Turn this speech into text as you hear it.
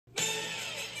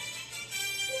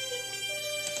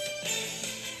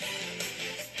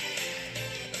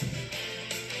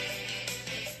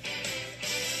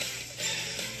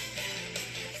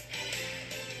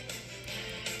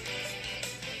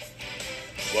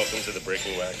welcome to the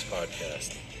Breaking Wax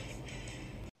podcast.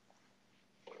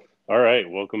 All right,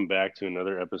 welcome back to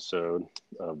another episode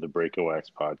of the Breaking Wax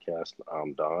podcast.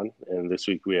 I'm Don, and this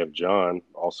week we have John,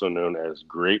 also known as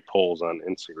Great Polls on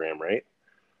Instagram, right?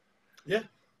 Yeah.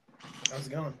 How's it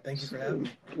going? Thank you for having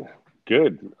me.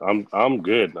 Good. I'm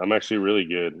good. I'm actually really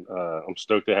good. I'm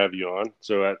stoked to have you on.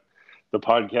 The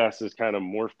podcast has kind of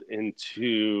morphed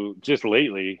into just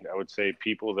lately, I would say,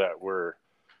 people that were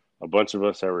a bunch of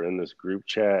us that were in this group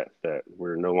chat that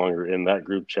we're no longer in that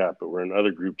group chat, but we're in other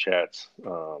group chats.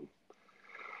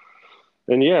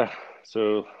 And yeah,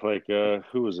 so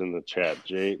who was in the chat?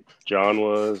 John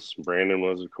was, Brandon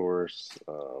was, of course.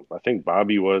 I think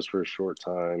Bobby was for a short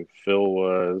time. Phil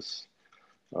was,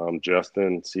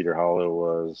 Justin Cedar Hollow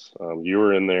was. You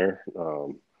were in there.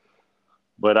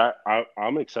 But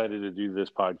I'm excited to do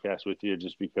this podcast with you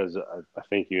just because I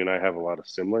think you and I have a lot of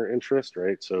similar interests,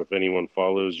 right? So if anyone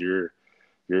follows your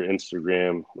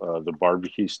Instagram, the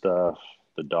barbecue stuff,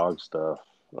 the dog stuff.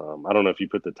 I don't know if you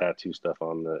put the tattoo stuff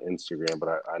on the Instagram,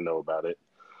 but I know about it.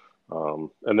 And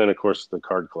then, of course, the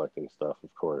card collecting stuff,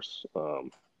 of course.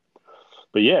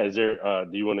 But yeah, do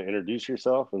you want to introduce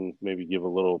yourself and maybe give a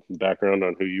little background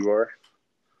on who you are?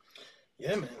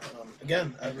 Yeah, man.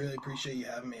 Again, I really appreciate you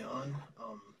having me on.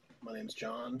 My name's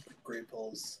John, Great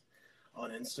Polls on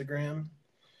Instagram.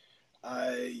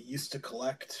 I used to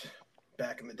collect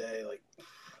back in the day, like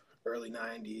early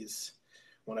 90s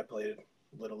when I played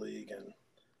Little League and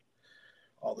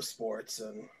all the sports.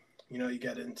 And, you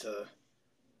get into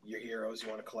your heroes, you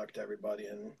want to collect everybody.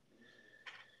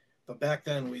 But back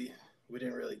then we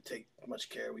didn't really take much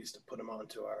care. We used to put them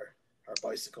onto our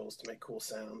bicycles to make cool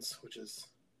sounds, which is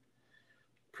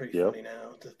pretty funny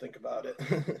now to think about it.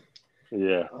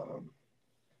 Yeah.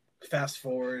 Fast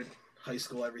forward, high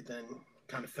school, everything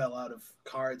kind of fell out of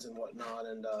cards and whatnot.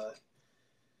 And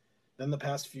then the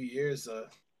past few years, to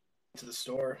the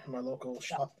store, my local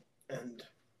shop, and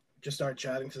just started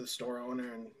chatting to the store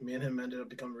owner. And me and him ended up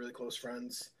becoming really close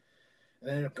friends. And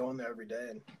I ended up going there every day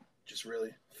and just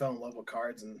really fell in love with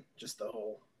cards and just the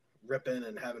whole ripping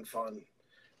and having fun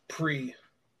pre-COVID,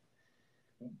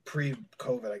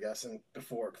 I guess, and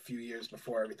before a few years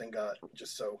before everything got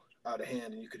just so out of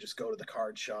hand, and you could just go to the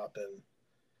card shop and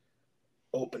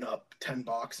open up 10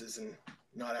 boxes and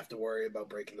not have to worry about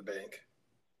breaking the bank.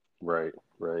 Right.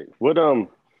 What how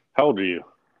old are you?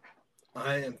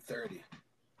 I am 30.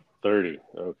 30.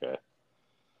 Okay.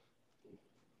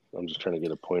 I'm just trying to get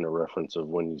a point of reference of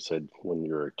when you said when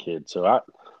you were a kid. So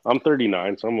I'm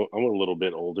 39, so I'm a little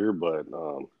bit older, but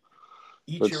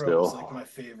Ichiro was like my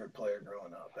favorite player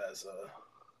growing up as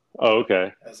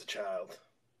a child.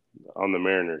 On the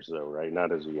Mariners, though, right?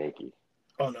 Not as a Yankee.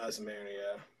 Oh no, as a Mariner,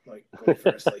 yeah. Like when he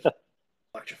first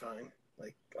electrifying.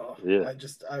 Like yeah.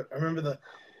 I remember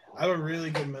I have a really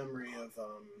good memory of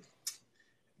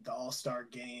the All-Star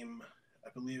game. I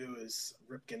believe it was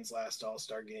Ripken's last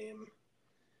All-Star game,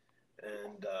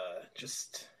 and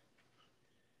just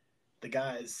the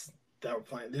guys that were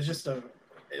playing. It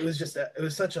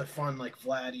was such a fun, like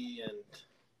Vladdy, and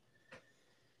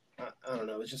I don't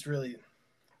know.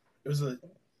 It was a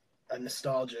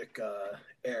nostalgic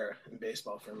era in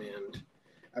baseball for me. And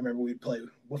I remember we'd play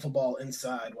wiffle ball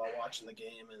inside while watching the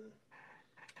game, and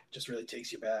just really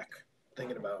takes you back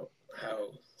thinking about how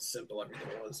simple everything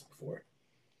was before.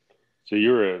 So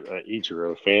you're a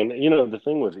Ichiro fan. The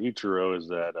thing with Ichiro is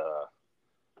that,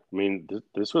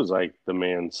 this was like the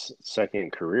man's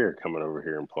second career coming over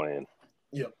here and playing.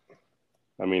 Yep.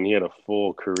 He had a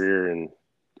full career in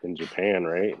Japan,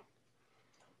 right?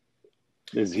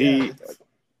 Does he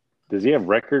have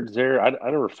records there? I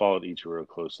never followed Ichiro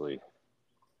closely.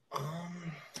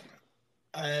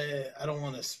 I don't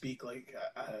want to speak like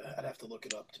I'd have to look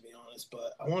it up, to be honest,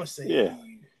 but I want to say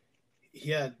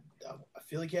he had. I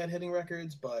feel like he had hitting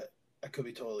records, but I could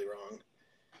be totally wrong.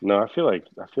 No, I feel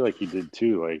like he did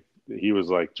too. Like he was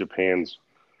like Japan's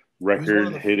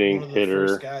record hitting hitter.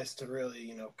 First guys to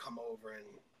really come over and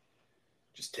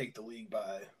just take the league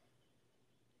by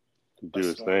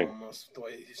his thing. Almost the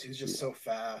way he was just so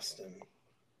fast, and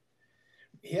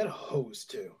he had a hose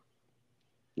too.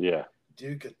 Yeah,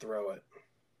 dude could throw it.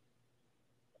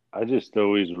 I just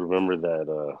always remember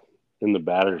that in the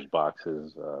batter's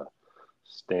boxes,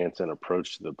 stance and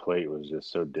approach to the plate was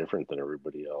just so different than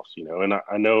everybody else, And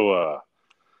I know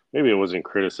maybe it wasn't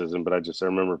criticism, but I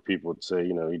remember people would say,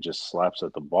 he just slaps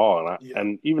at the ball,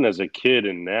 and even as a kid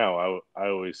and now, I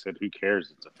always said, who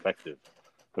cares? It's effective.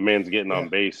 The man's getting on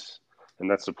base, and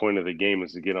that's the point of the game,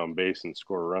 is to get on base and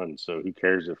score runs. So who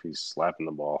cares if he's slapping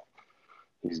the ball?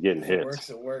 He's getting hits.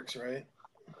 It works, right?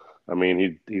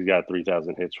 He's got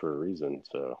 3,000 hits for a reason.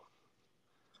 So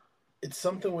it's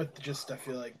something with just I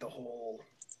feel like the whole.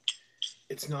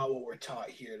 It's not what we're taught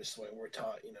here to swing. We're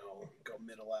taught, go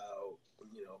middle out,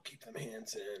 keep them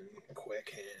hands in, quick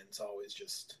hands, always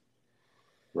just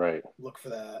Right. look for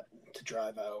that to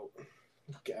drive out,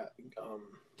 gap,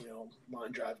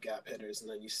 line drive gap hitters, and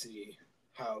then you see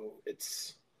how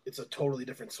it's a totally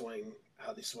different swing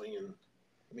how they swing, and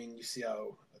I mean you see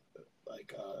how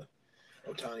like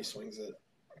Otani swings it.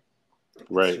 It's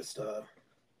Right. just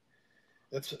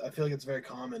that's I feel like it's very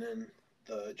common in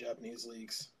the Japanese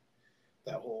leagues.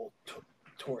 That whole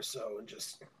torso and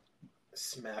just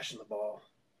smashing the ball,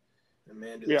 and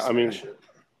man, do they Yeah. I mean, smash it!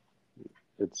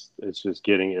 it's just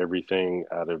getting everything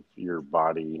out of your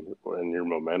body and your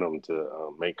momentum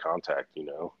to make contact.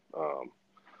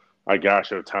 I gosh,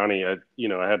 Otani.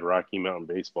 I had Rocky Mountain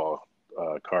Baseball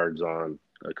cards on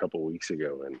a couple weeks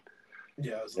ago,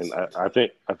 Yeah, I was and listening to I it.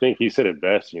 think I think he said it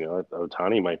best.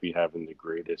 Otani might be having the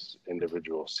greatest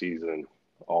individual season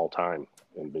all time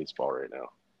in baseball right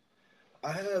now.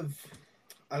 I have,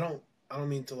 I don't, I don't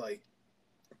mean to like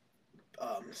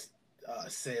um,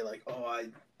 say like, oh, I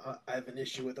have an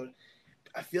issue with it.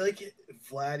 I feel like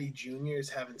Vladdy Jr. is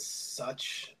having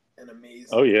such an Oh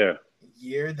amazing yeah.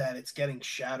 year that it's getting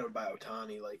shadowed by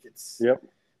Otani. Like it's Yep.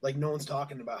 like no one's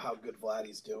talking about how good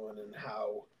Vladdy's doing and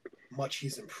how much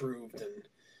he's improved and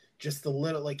just the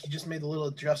little like he just made the little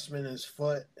adjustment in his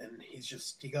foot and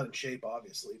he got in shape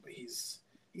obviously, but he's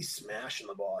smashing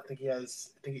the ball. I think he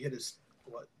hit his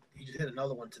what he just hit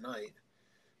another one tonight.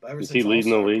 But ever Is he since All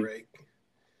leading the Star league? break,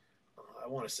 I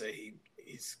want to say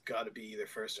he's got to be either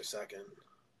first or second.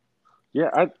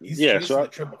 Yeah. He's Yeah. chasing So the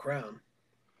triple crown.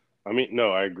 I mean,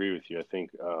 no, I agree with you. I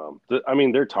think, I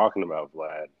mean, they're talking about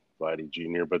Vladdy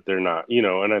Jr., but they're not,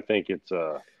 and I think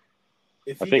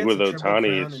If I he think gets with a triple Otani,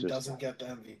 crown it's and just, doesn't get the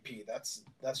MVP, that's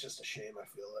just a shame. I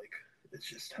feel like it's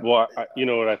just how well, I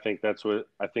don't what know. I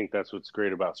think that's what's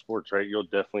great about sports, right? You'll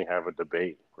definitely have a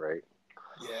debate, right?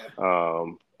 Yeah,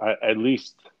 At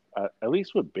least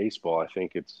with baseball, I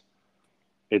think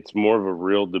it's more of a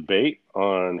real debate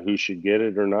on who should get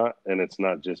it or not, and it's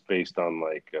not just based on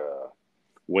like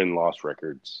win loss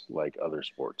records like other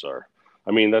sports are.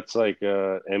 I mean, that's like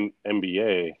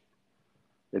NBA.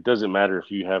 It doesn't matter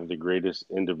if you have the greatest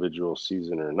individual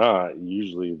season or not.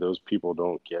 Usually, those people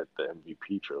don't get the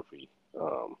MVP trophy.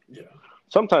 Um, yeah,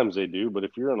 Sometimes they do, but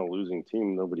if you're on a losing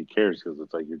team, nobody cares because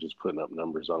it's like you're just putting up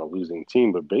numbers on a losing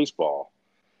team. But baseball,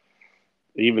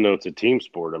 even though it's a team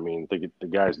sport, I mean, the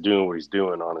guy's doing what he's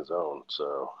doing on his own.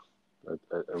 So at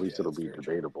yeah. least it'll It's be very true.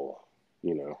 debatable,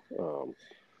 you know.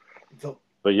 The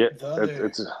But yeah, the other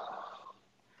it's.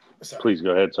 sorry, Please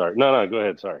go ahead. Sorry. No, no, go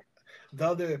ahead. Sorry. the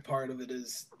other part of it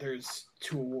is there's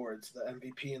two awards, the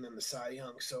MVP and then the Cy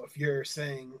Young. So if you're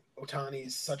saying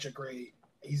Otani's such a great,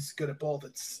 he's good at both.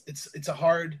 It's a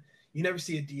hard. You never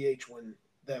see a DH win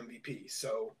the MVP.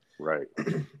 So Right.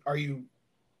 are you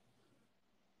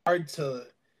hard to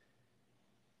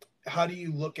how do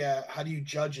you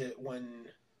judge it when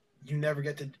you never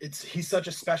get to it's he's such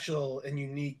a special and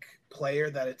unique player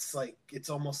that it's like it's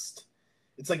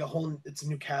like it's a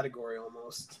new category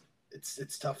almost.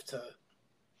 It's tough to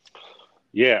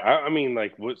Yeah, I mean,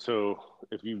 like, what? So,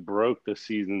 if you broke the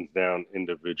seasons down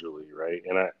individually, right?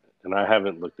 And I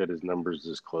haven't looked at his numbers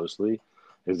this closely.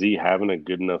 Is he having a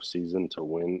good enough season to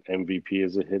win MVP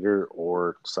as a hitter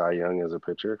or Cy Young as a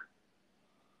pitcher?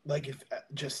 like if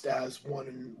just as one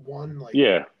and one like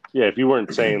Yeah, yeah. If you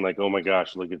weren't saying like, "Oh my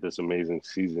gosh, look at this amazing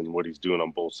season, what he's doing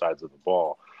on both sides of the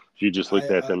ball," if you just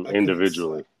looked at them I couldn't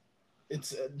individually,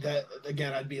 it's that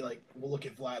again I'd be like well look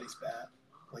at Vladdy's bat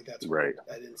like that's what right?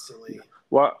 I'd instantly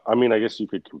Well, I mean, I guess you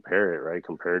could compare it, right?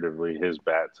 Comparatively, his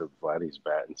bat to Vladdy's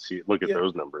bat, and see, look at yeah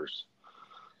those numbers.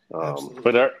 But absolutely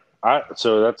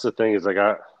so that's the thing is like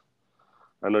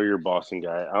I know you're a Boston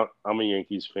guy. I'm a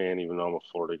Yankees fan, even though I'm a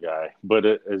Florida guy. But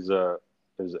is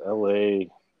LA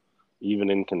even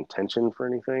in contention for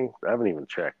anything? I haven't even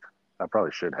checked. I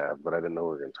probably should have, but I didn't know we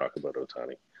were going to talk about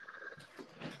Otani.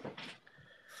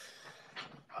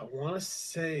 I want to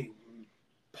say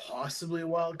possibly a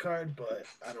wild card, but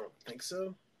I don't think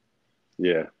so.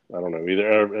 Yeah, I don't know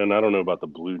either, and I don't know about the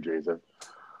Blue Jays.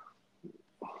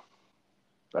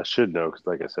 I should know because,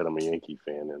 like I said, I'm a Yankee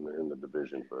fan and they're in the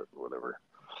division. But whatever.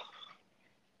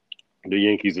 The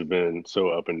Yankees have been so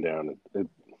up and down.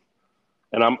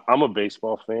 And I'm a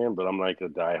baseball fan, but I'm like a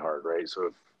diehard, right? So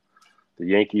if the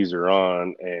Yankees are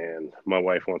on and my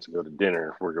wife wants to go to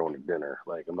dinner, we're going to dinner.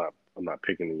 Like I'm not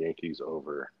picking the Yankees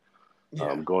over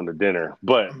Yeah, going to dinner.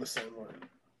 But I'm the same way.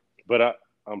 but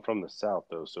I'm from the South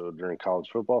though, so during college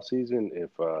football season,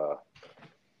 if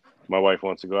my wife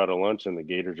wants to go out to lunch and the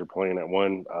Gators are playing at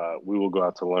 1, we will go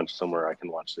out to lunch somewhere I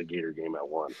can watch the Gator game at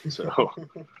 1. So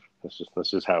that's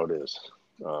just how it is.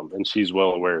 And she's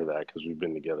well aware of that because we've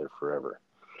been together forever.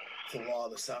 It's the law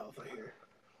of the South, I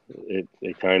hear.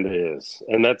 It kind of is.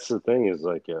 And that's the thing is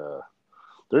like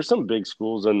there's some big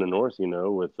schools in the north,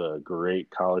 with great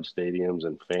college stadiums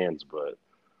and fans. But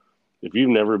if you've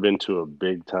never been to a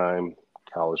big time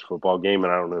college football game,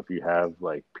 and I don't know if you have,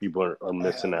 like, people are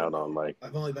missing out on, like,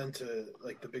 I've only been to,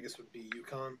 like, the biggest would be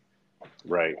UConn.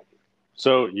 Right.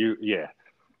 So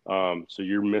so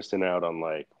you're missing out on,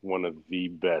 like, one of the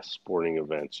best sporting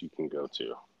events you can go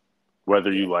to,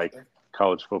 whether you like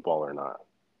college football or not.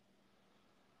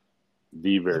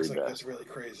 The very Looks like best. that's really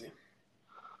crazy.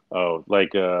 Oh,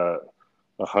 like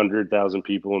 100,000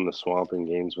 people in the swamp in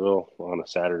Gainesville on a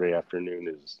Saturday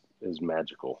afternoon is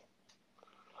magical.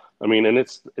 I mean, and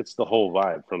it's the whole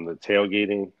vibe from the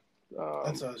tailgating.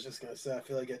 That's what I was just gonna say. I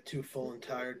feel like I get too full and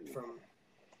tired from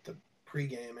the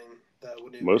pre-gaming that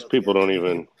would. Most people don't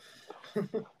even.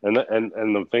 and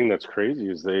the thing that's crazy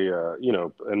is they,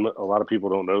 and a lot of people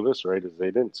don't know this, right? Is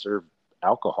they didn't serve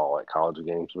alcohol at college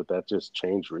games, but that just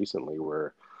changed recently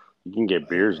where you can get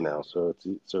beers now, so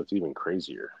it's even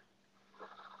crazier.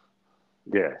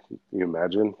 Yeah, you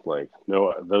imagine, like,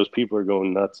 no, those people are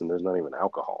going nuts, and there's not even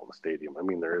alcohol in the stadium. I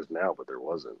mean, there is now, but there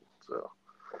wasn't. So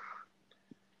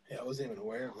yeah, I wasn't even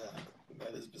aware of that.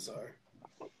 That is bizarre.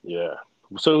 Yeah.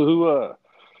 So who?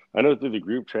 I know through the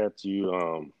group chats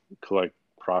you collect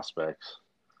prospects,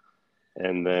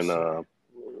 and then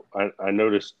I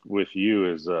noticed with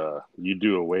you is you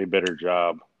do a way better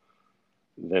job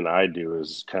than I do,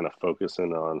 is kind of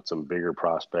focusing on some bigger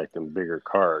prospect and bigger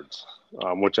cards,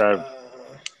 which I've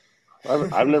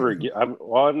never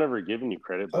given you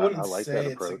credit, but I like that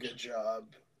approach. It's a good job.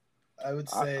 I would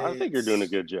say I think you're doing a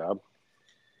good job.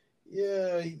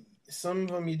 Yeah, some of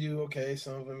them you do okay,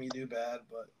 some of them you do bad,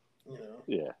 but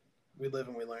yeah, we live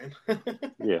and we learn.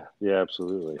 yeah,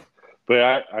 absolutely.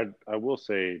 But I will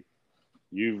say,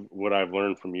 what I've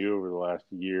learned from you over the last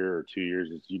year or 2 years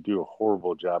is you do a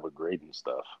horrible job of grading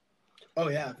stuff. Oh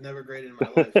yeah, I've never graded in my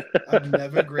life. I've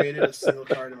never graded a single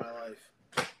card in my life.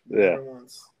 Never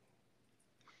once.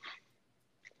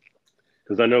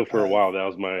 Because I know for a while that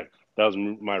was my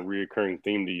reoccurring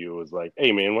theme to you, was like,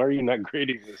 hey man, why are you not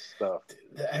grading this stuff?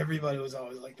 Everybody was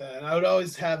always like that, and I would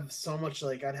always have so much,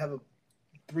 like, I'd have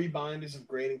 3 binders of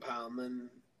grading pile, and then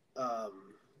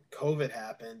COVID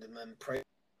happened, and then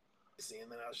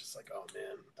and then I was just like, oh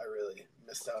man, I really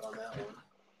missed out on that one.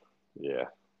 Yeah.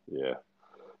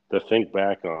 To think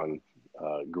back on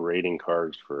grading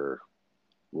cards for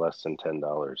less than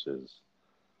 $10 is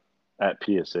at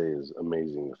PSA is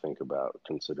amazing to think about,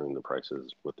 considering the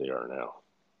prices what they are now.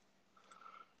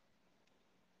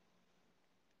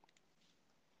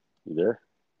 You there?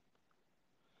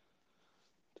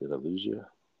 Did I lose you?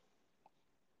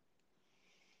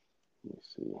 Let me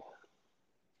see.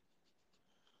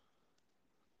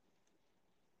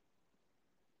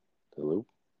 Hello?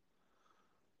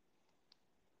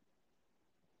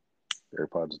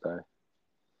 AirPods die?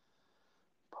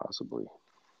 Possibly.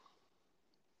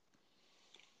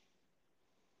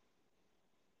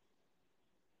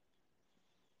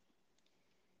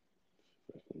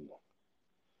 I can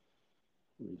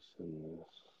resend this.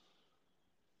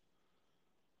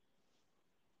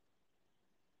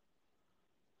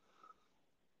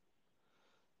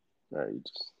 All right, you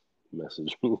just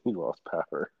messaged me. You lost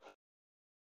power.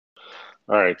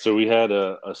 All right, so we had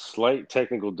a slight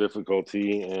technical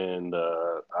difficulty, and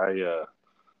I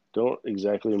don't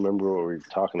exactly remember what we were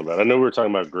talking about. I know we were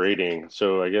talking about grading,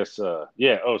 so I guess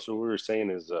yeah. Oh, so what we were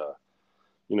saying is, it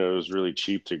was really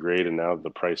cheap to grade, and now the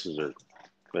prices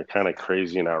they're kind of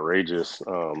crazy and outrageous.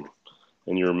 And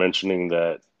you were mentioning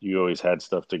that you always had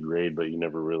stuff to grade, but you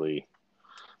never really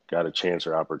got a chance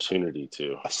or opportunity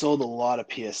to. I've sold a lot of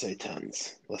PSA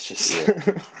 10s. Let's just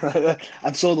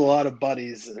I've sold a lot of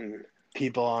buddies and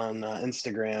people on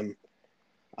Instagram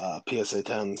PSA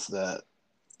 10s that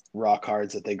raw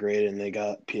cards that they graded, and they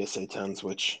got PSA 10s,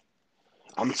 which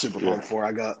I'm super pumped for.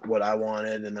 I got what I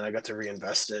wanted, and then I got to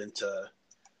reinvest it into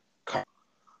cards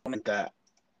like that.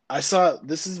 I saw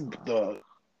this is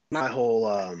my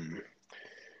whole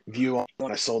view on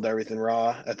when I sold everything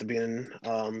raw at the beginning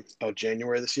about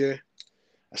January this year.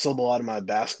 I sold a lot of my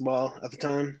basketball at the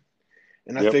time,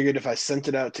 and I figured if I sent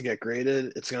it out to get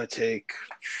graded, it's going to take,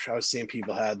 I was seeing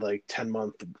people had like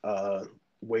 10-month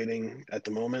waiting at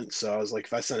the moment. So I was like,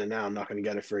 if I send it now, I'm not going to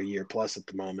get it for a year plus at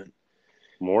the moment.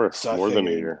 More than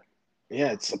a year.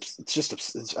 Yeah, it's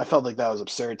just, I felt like that was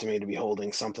absurd to me, to be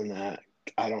holding something that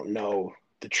I don't know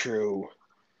the true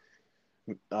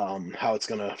how it's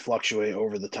going to fluctuate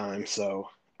over the time. So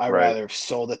I Right. rather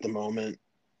sold at the moment.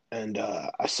 And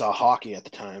I saw hockey at the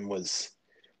time was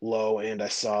low, and I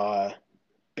saw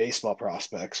baseball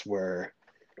prospects were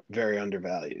very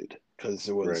undervalued because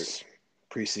it Right. was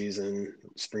preseason,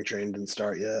 spring training didn't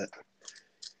start yet.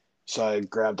 So I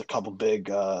grabbed a couple big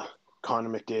Connor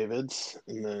McDavid's,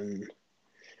 and then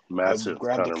I Massive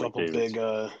grabbed a Connor couple McDavid's.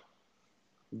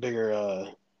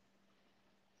 bigger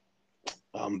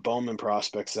Bowman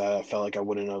prospects that I felt like I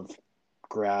wouldn't have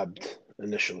grabbed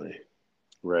initially.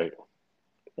 Right.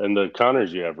 And the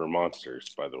Connors you have are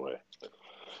monsters, by the way.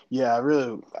 Yeah, I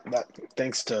really that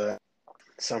thanks to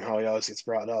somehow he always gets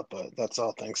brought up, but that's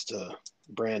all thanks to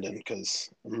Brandon because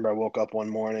I remember I woke up one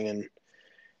morning and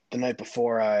the night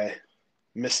before I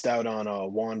missed out on a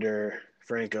Wander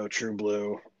Franco True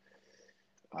Blue.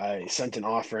 I sent an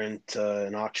offer into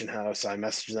an auction house. I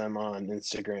messaged them on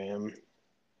Instagram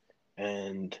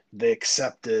and they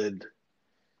accepted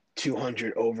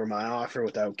 200 over my offer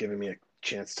without giving me a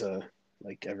chance to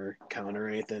like ever counter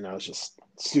anything. I was just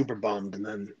super bummed, and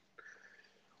then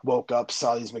woke up,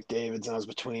 saw these McDavid's, and I was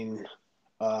between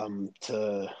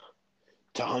to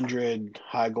 100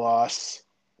 high gloss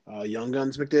Young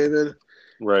Guns McDavid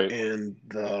Right. and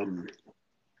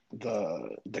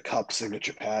the cup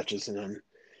signature patches, and then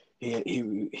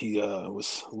he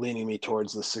was leaning me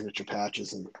towards the signature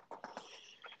patches, and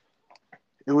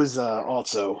it was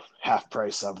also half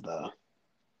price of the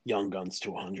Young Guns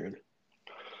to 100.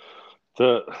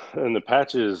 The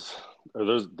patches are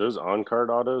those on card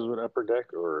autos with upper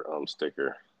deck or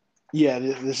sticker? Yeah,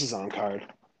 this is on card.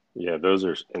 Yeah, those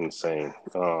are insane.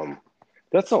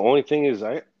 That's the only thing is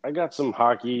I got some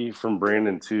hockey from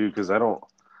Brandon too because I don't.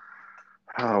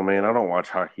 Oh man, I don't watch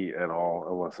hockey at all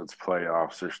unless it's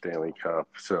playoffs or Stanley Cup.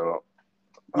 So,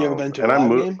 You ever been to a and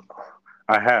live game?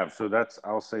 I have. So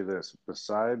I'll say this.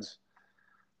 Besides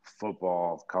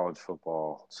football, college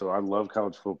football. So I love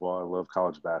college football. I love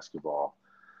college basketball.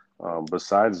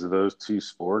 Besides those two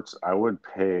sports, I would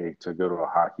pay to go to a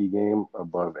hockey game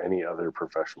above any other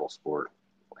professional sport,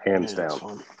 hands Yeah, it's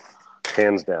down, fun.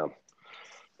 hands down.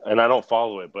 And I don't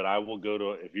follow it, but I will go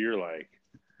to if you're like,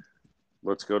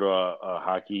 let's go to a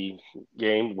hockey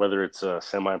game, whether it's a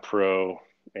semi-pro,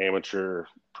 amateur,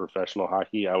 professional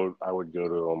hockey. I would go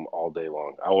to them all day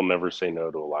long. I will never say no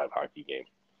to a live hockey game.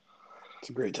 It's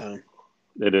a great time.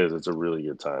 It is. It's a really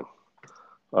good time.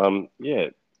 Yeah,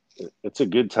 it's a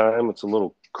good time. It's a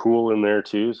little cool in there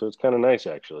too, so it's kind of nice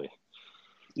actually.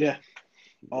 Yeah,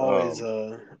 always.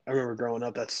 Um, I remember growing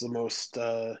up. That's the most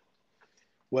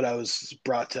what I was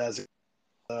brought to as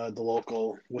the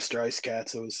local Worcester Ice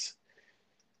Cats. It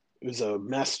was a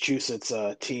Massachusetts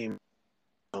team,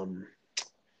 um,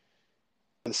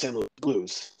 the St. Louis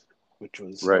Blues, which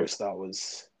was I right. always thought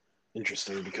was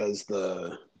interesting because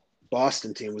the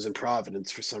Boston team was in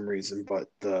Providence for some reason, but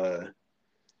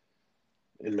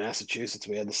in Massachusetts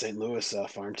we had the St. Louis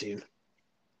farm team.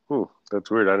 That's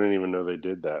weird. I didn't even know they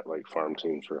did that, like farm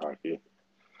teams for hockey.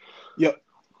 Yep,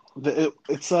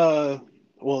 it's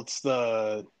well, it's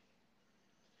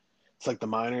like the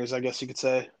minors, I guess you could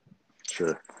say.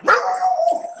 Sure.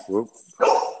 Whoop.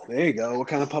 There you go. What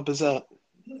kind of pup is that?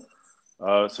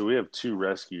 So we have two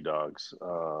rescue dogs.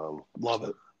 Love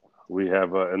it. We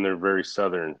have, and they're very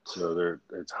southern. So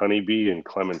it's Honeybee and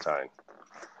Clementine.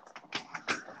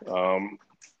 Um,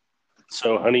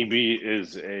 so Honeybee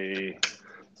is a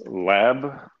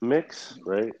lab mix,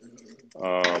 right?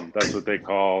 That's what they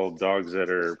call dogs that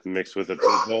are mixed with a pit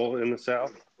bull in the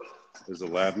South. Is a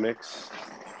lab mix.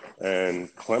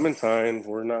 And Clementine,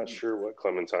 we're not sure what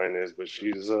Clementine is, but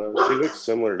she looks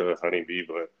similar to a Honeybee,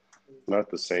 but not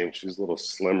the same. She's a little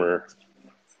slimmer.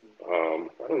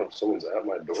 I don't know if someone's at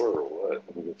my door or what.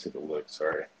 Let me go take a look.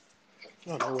 Sorry.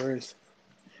 Oh, no worries.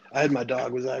 I had my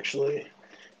dog was actually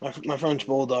my French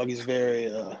bulldog. He's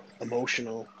very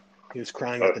emotional. He was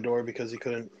crying at the door because he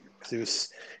couldn't. Because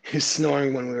he was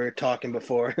snoring when we were talking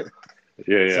before.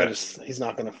 Yeah, So yeah, he's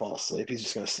not gonna fall asleep. He's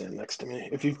just gonna stand next to me.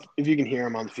 If you can hear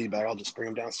him on the feedback, I'll just bring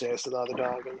him downstairs to the other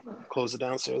dog and close the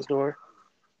downstairs door.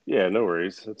 yeah. No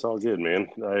worries. It's all good, man.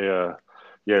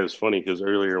 Yeah, it was funny because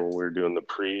earlier when we were doing the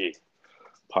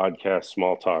pre-podcast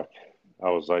small talk, I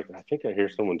was like, I think I hear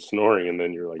someone snoring, and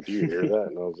then you're like, do you hear that?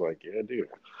 And I was like, yeah, dude.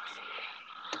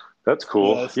 That's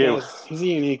cool. Yeah, this Yeah, guy's he's a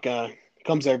unique guy.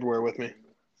 Comes everywhere with me.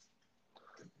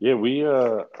 yeah. We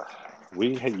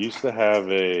used to have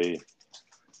a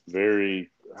very,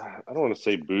 I don't want to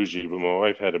say bougie, but my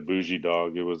wife had a bougie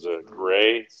dog. It was a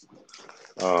gray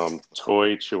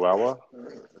toy Chihuahua.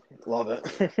 Love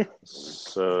it.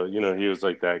 So he was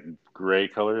like that gray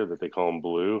color that they call him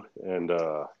blue, and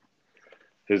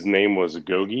his name was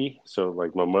Gogi. So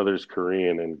like my mother's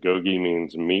Korean, and Gogi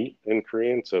means meat in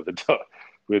Korean. So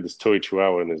we had this toy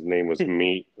Chihuahua, and his name was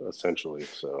Meat essentially.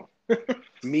 So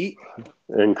Meat.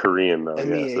 in Korean though,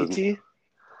 yeah, so MEAT.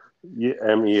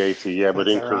 yeah, MEAT, yeah, but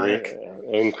That's ironic.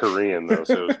 In Korean though,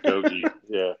 so it was Gogi,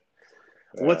 yeah.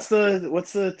 What's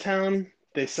the town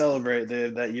they celebrate? They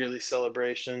have that yearly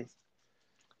celebration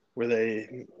where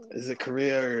is it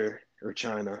Korea or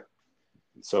China?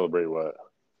 Celebrate what?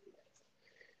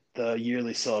 The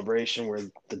yearly celebration where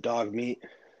the dog meet.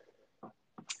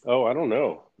 Oh, I don't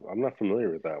know. I'm not familiar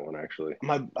with that one actually.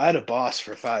 I had a boss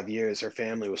for 5 years. Her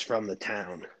family was from the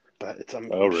town, but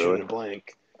Oh, I'm really? shooting a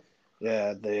blank.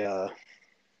 Yeah, they. I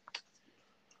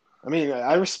mean,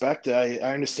 I respect it.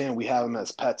 I understand we have them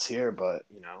as pets here, but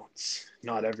it's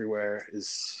not everywhere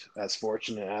is as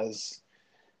fortunate as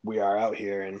we are out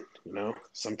here, and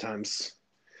sometimes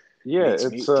Yeah, meat's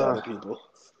it's meat to other people.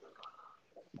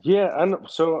 yeah, I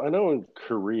know in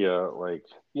Korea, like,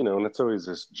 and it's always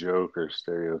this joke or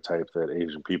stereotype that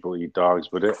Asian people eat dogs,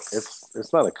 but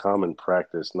it's not a common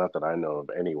practice, not that I know of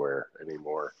anywhere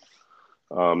anymore.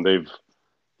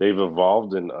 They've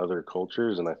evolved in other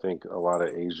cultures, and I think a lot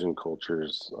of Asian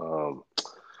cultures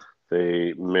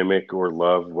they mimic or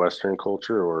love Western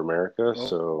culture or America. Oh,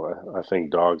 So I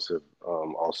think dogs have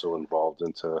also evolved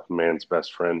into man's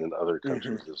best friend in other hmm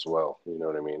countries as well. You know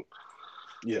what I mean?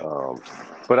 yeah, Um,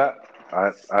 but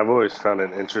I've always found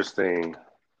it interesting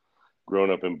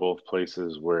growing up in both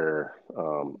places where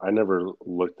I never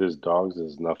looked at dogs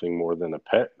as nothing more than a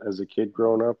pet as a kid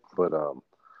growing up, but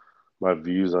my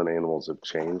views on animals have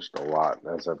changed a lot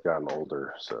as I've gotten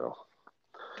older. So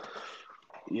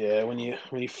yeah. When you,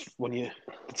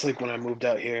 it's like when I moved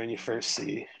out here and you first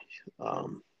see,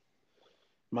 um,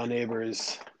 my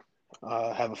neighbors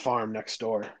have a farm next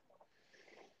door,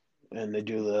 and they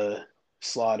do the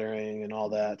slaughtering and all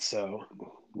that. So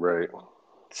right,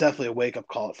 it's definitely a wake up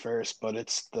call at first, but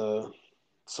it's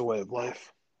a way of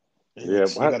life, and yeah,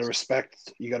 it's you got to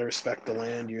respect the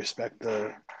land, you respect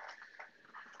the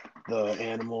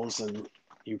animals, and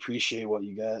you appreciate what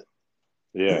you get.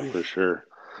 yeah, for sure.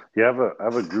 Yeah, I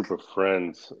have a group of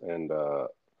friends, and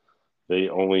they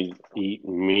only eat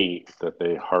meat that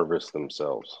they harvest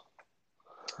themselves.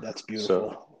 That's beautiful.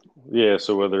 So yeah,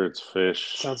 so whether it's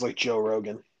fish, Sounds like Joe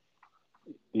Rogan.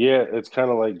 yeah, it's kind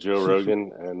of like Joe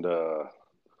Rogan, and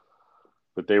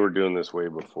but they were doing this way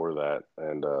before that.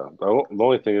 And the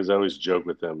only thing is, I always joke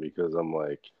with them because I'm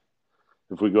like,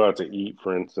 if we go out to eat,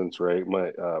 for instance, right?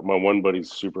 My one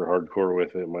buddy's super hardcore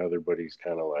with it. My other buddy's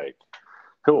kind of like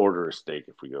he'll order a steak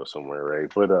if we go somewhere,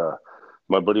 right? But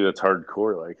my buddy that's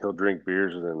hardcore, like he'll drink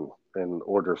beers and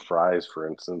order fries, for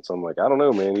instance. I'm like, I don't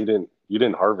know, man. You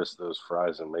didn't harvest those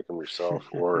fries and make them yourself,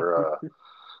 or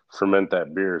ferment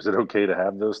that beer. Is it okay to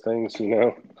have those things?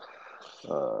 It's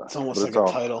But almost like it's a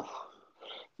all title.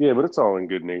 yeah, but it's all in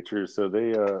good nature. So they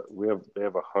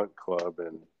have a hunt club,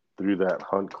 and through that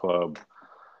hunt club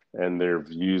and their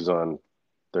views on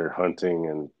their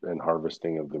hunting and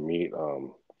harvesting of the meat,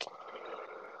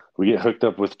 we get hooked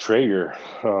up with Traeger.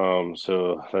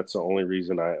 So that's the only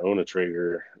reason I own a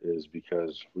Traeger is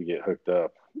because we get hooked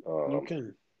up. Um, Okay,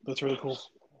 that's really cool.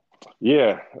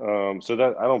 yeah. So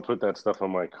that I don't put that stuff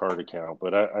on my card account,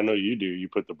 but I know you do. You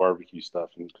put the barbecue stuff,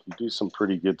 and you do some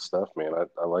pretty good stuff, man.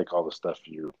 I like all the stuff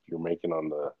you're making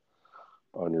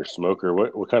on your smoker.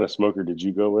 What kind of smoker did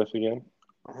you go with again?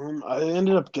 I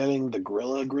ended up getting the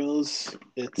Gorilla Grills.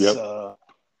 It's Yep. a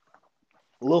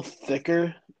little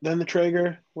thicker than the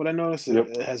Traeger. What I noticed, it, Yep.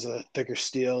 it has a thicker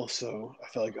steel, so I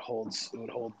feel like it would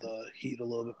hold the heat a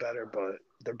little bit better. But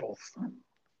they're both,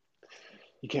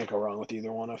 you can't go wrong with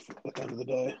either one at the end of the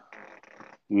day.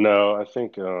 No, I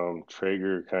think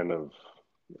Traeger kind of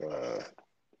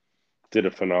did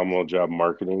a phenomenal job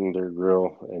marketing their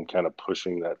grill and kind of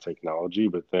pushing that technology.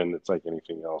 But then it's like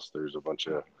anything else. There's a bunch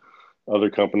of other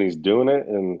companies doing it,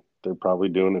 and they're probably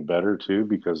doing it better too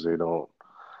because they're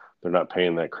not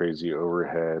paying that crazy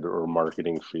overhead or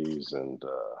marketing fees, and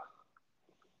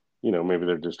maybe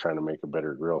they're just trying to make a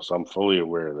better grill. So I'm fully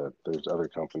aware that there's other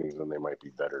companies and they might be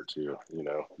better too.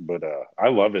 But I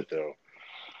love it though.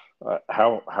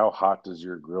 How hot does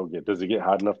your grill get? Does it get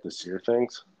hot enough to sear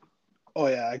things? Oh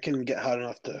yeah, I can get hot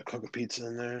enough to cook a pizza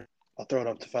in there. I'll throw it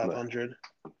up to 500.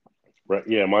 Right.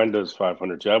 Yeah, mine does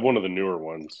 500 too. I have one of the newer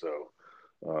ones,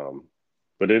 so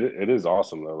but it is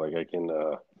awesome though. Like I can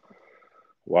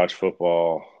watch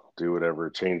football, do whatever,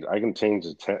 change. I can change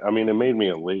the I mean, it made me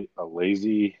a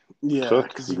lazy Yeah, cook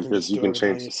because you can because just you do can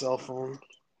everything on change, your cell phone.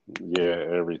 yeah,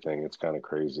 everything. It's kind of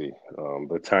crazy.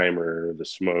 The timer, the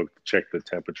smoke, check the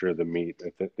temperature of the meat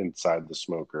inside the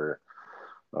smoker.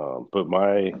 But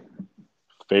my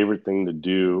favorite thing to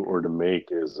do or to make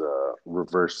is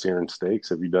reverse searing steaks.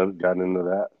 Have you gotten into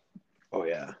that? Oh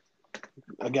yeah.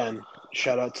 Again,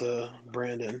 shout out to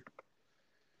Brandon.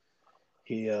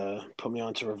 He put me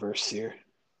onto reverse sear,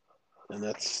 and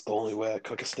that's the only way I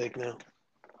cook a steak now.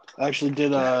 I actually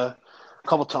did a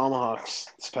couple tomahawks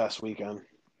this past weekend.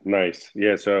 Nice.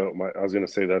 Yeah. So I was gonna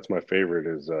say that's my favorite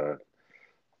is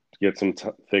get some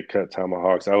thick cut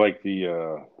tomahawks. I like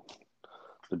the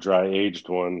dry aged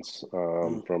ones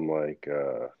from like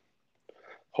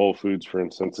Whole Foods, for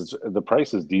instance. The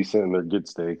price is decent and they're good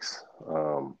steaks.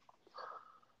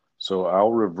 So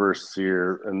I'll reverse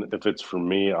sear, and if it's for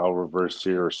me, I'll reverse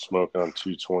sear or smoke on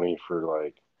 220 for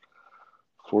like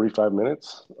 45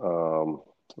 minutes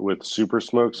with super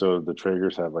smoke. So the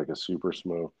Traegers have like a super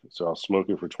smoke. So I'll smoke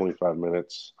it for 25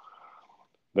 minutes,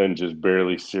 then just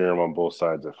barely sear them on both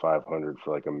sides at 500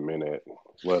 for like a minute.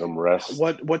 Let them rest.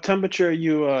 What temperature are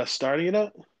you starting it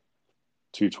at?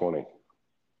 220.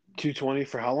 220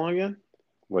 for how long again?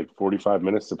 Like 45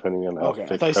 minutes, depending on how Okay, I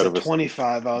thick thought you cut said of a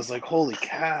 25. I was like, holy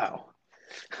cow.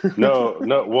 No,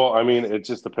 no. Well, I mean, it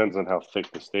just depends on how thick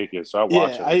the steak is. So I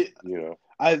watch Yeah, them, you know.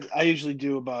 I usually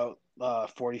do about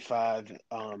 45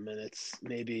 minutes,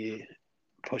 maybe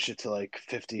push it to like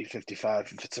 50,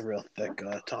 55 if it's a real thick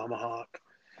tomahawk.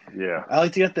 Yeah. I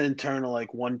like to get the internal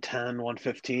like 110,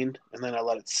 115, and then I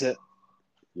let it sit.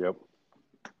 Yep.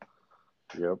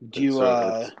 Yep. Do you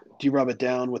So do you rub it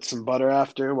down with some butter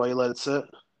after while you let it sit?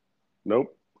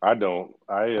 nope, I don't.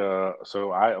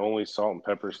 So I only salt and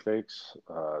pepper steaks.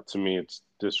 To me, it's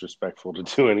disrespectful to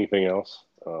do anything else.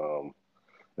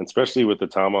 And especially with the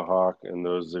tomahawk and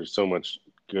those, there's so much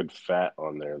good fat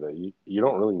on there that you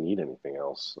don't really need anything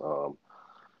else.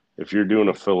 If you're doing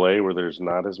a fillet where there's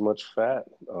not as much fat,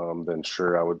 then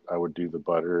sure, I would do the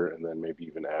butter and then maybe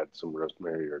even add some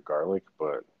rosemary or garlic.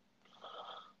 But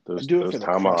I those do it those for the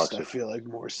crust, tomahawks, I feel like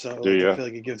more so. do Like I you feel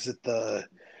like it gives it the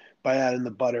by adding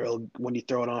the butter when you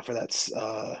throw it on for that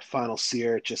final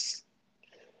sear, it just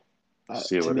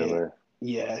seal to it in me, there?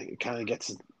 yeah, it kind of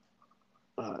gets.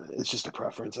 It's just a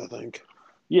preference, I think.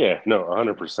 Yeah, no,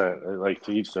 100%. Like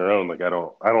to each their own. Like I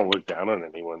don't look down on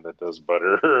anyone that does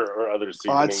butter or other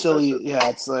Oh, I'd seasonings. still That's eat. just Yeah,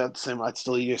 it's the same. I'd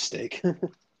still eat a steak.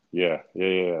 yeah.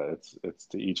 It's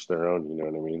to each their own. You know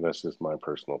what I mean? That's just my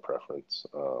personal preference.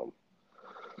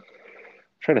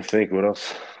 Trying to think what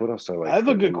else I I like have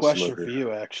a putting good in the question for smoker.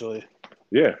 you, actually.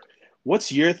 Yeah,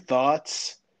 What's your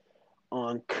thoughts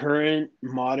on current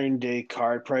modern day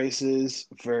card prices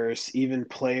versus even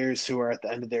players who are at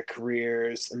the end of their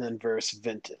careers, and then versus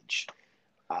vintage?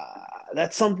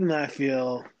 That's something that I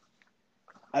feel.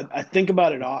 I think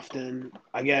about it often.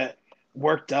 I get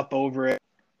worked up over it. End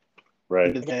right.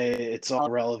 of the day, it's all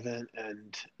relevant,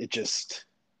 and it's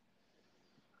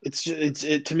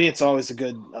to me, it's always a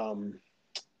good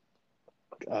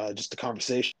just a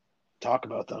conversation to talk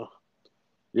about, though.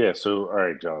 Yeah. So all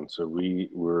right, John. So we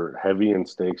were heavy in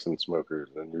steaks and smokers,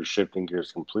 and you're shifting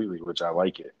gears completely, which I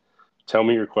like it. Tell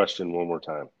me your question one more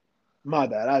time. My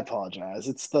bad. I apologize.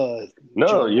 It's the No,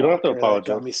 Joe you don't have to Walker that got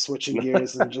apologize. me switching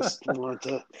gears and just wanted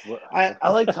to. What? I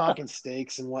like talking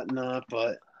steaks and whatnot,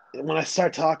 but when I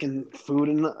start talking food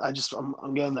and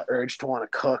I'm getting the urge to want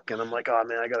to cook, and I'm like, oh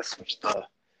man, I gotta switch the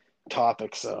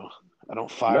topic so I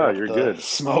don't fire No, up you're the good.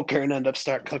 smoker and end up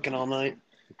start cooking all night.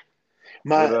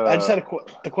 What? I just had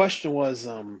the question was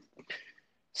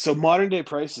so modern day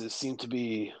prices seem to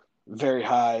be very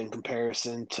high in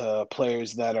comparison to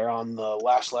players that are on the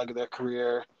last leg of their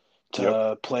career, Yep.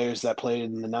 to players that played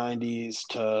in the 90s,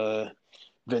 to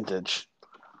vintage.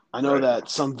 I know Right. that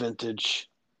some vintage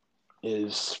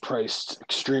is priced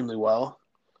extremely well,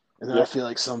 and then I Yep. feel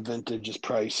like some vintage is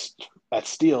priced at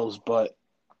steals, but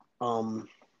um,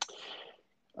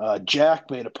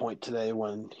 Jack made a point today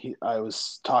when I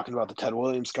was talking about the Ted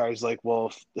Williams card. He's like,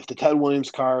 well, if the Ted Williams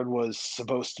card was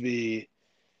supposed to be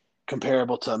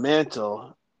comparable to a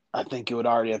Mantle, I think it would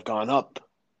already have gone up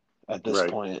at this Right.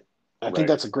 point. I think Right.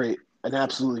 that's an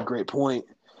absolutely great point.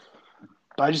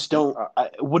 But I just don't. I,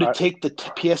 Would it I, take the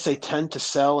PSA 10 to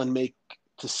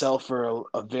sell for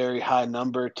a very high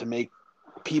number to make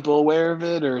people aware of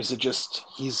it, or is it just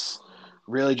he's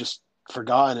really just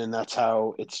forgotten and that's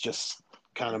how it's just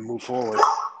kind of move forward?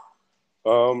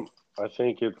 I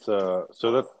think it's so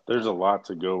that there's a lot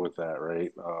to go with that,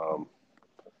 right?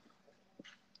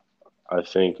 I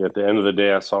think at the end of the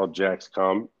day, I saw Jack's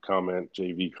comment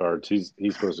JV cards. He's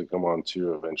supposed to come on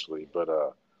too eventually,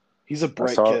 but He's a I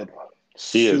bright saw kid,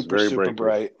 he is super very super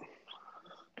bright kid.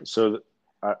 bright. So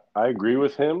I agree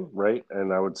with him, right?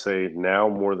 And I would say now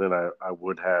more than I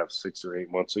would have 6 or 8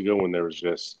 months ago when there was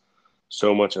just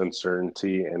so much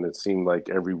uncertainty, and it seemed like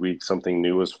every week something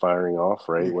new was firing off,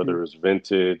 right? Whether it was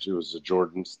vintage, it was the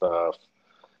Jordan stuff,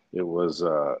 it was,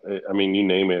 I mean, you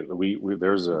name it. We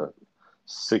there's a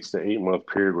 6 to 8 month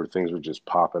period where things were just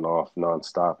popping off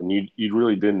nonstop, and you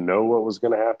really didn't know what was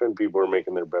going to happen. People were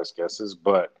making their best guesses,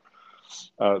 but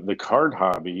the card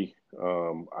hobby,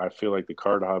 I feel like the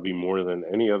card hobby more than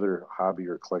any other hobby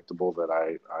or collectible that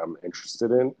I'm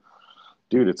interested in,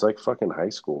 dude, it's like fucking high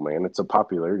school, man. It's a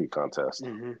popularity contest.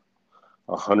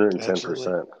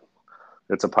 110%.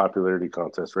 It's a popularity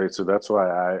contest, right? So that's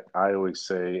why I always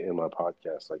say in my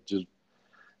podcast, like, just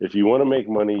if you want to make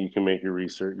money, you can make your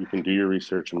research, you can do your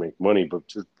research and make money, but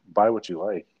just buy what you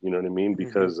like. You know what I mean?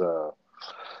 Because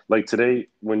like today,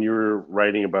 when you were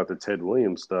writing about the Ted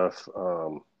Williams stuff,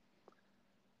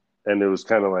 and it was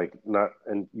kind of like not,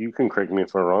 and you can correct me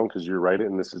if I'm wrong, because you're right,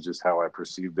 and this is just how I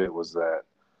perceived it, was that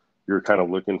you're kind of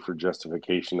looking for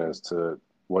justification as to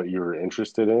what you were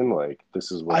interested in. Like,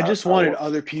 this is what I just wanted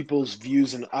other people's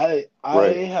views, and I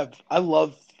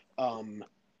love,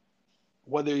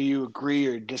 whether you agree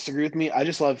or disagree with me, I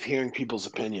just love hearing people's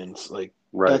opinions. Like,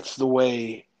 that's the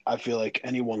way I feel like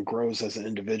anyone grows as an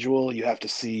individual. You have to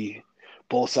see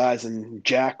both sides. And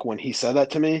Jack, when he said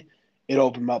that to me, it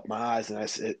opened up my eyes,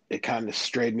 and it kind of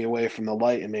strayed me away from the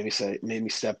light and made me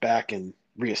step back and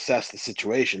reassess the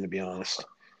situation, to be honest.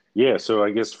 Yeah, so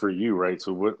I guess for you, right?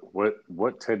 So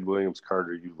what Ted Williams card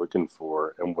are you looking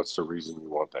for, and what's the reason you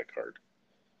want that card?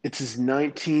 It's his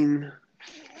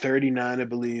 1939, I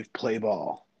believe, play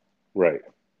ball. Right.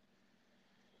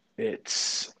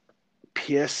 Its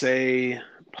PSA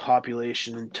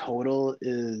population in total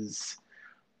is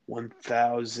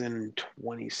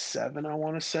 1,027, I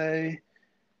want to say.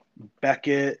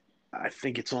 Beckett, I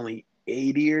think it's only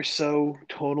 80 or so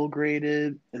total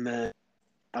graded, and then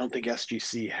I don't think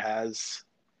SGC has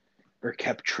or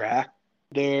kept track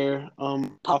their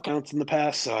pop counts in the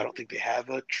past, so I don't think they have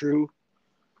a true.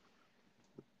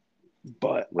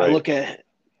 But I look at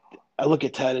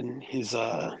Ted, and he was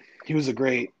one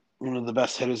of the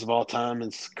best hitters of all time.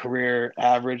 His career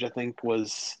average, I think,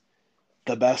 was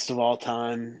the best of all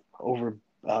time over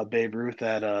Babe Ruth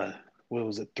at what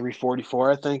was it,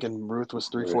 344, I think, and Ruth was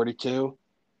 342.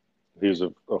 He was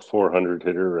a 400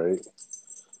 hitter, right?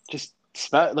 Just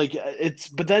like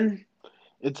but then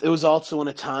it was also in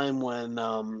a time when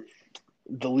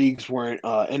the leagues weren't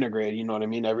integrated. You know what I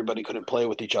mean? Everybody couldn't play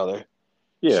with each other.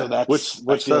 Yeah, so that's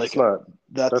not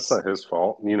his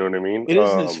fault. You know what I mean? It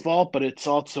isn't his fault, but it's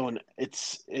also in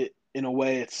a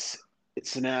way it's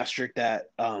an asterisk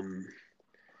that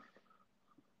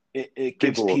it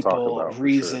gives people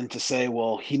reason to say,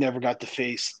 well, he never got to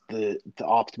face the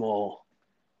optimal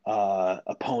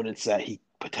opponents that he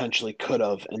potentially could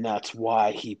have, and that's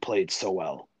why he played so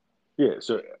well.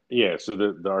 So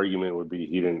the argument would be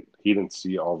he didn't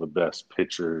see all the best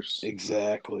pitchers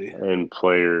exactly and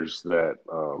players that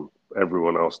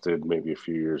everyone else did maybe a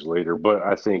few years later. But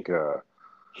I think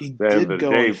he did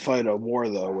go and fight a war,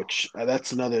 though, which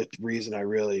that's another reason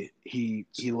he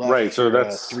left for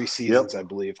 3 seasons, I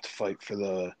believe, to fight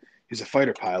for he's a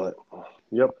fighter pilot.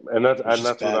 Yep, and that's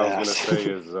what I was going to say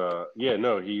is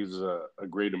he's a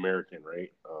great American,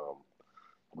 right?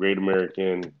 Great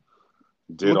American.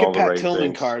 Look at Pat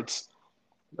Tillman cards.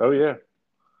 Oh yeah.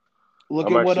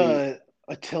 Look at what a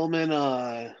Tillman.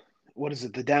 What is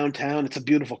it? The Downtown. It's a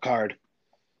beautiful card.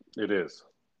 It is.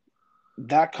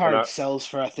 That card sells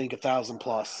for, I think, 1,000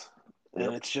 plus,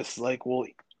 and it's just like, well,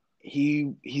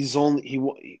 he's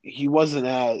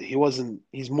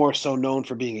more so known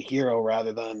for being a hero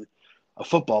rather than a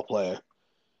football player,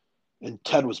 and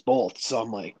Ted was both. So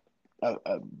I'm like,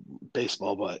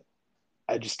 baseball, but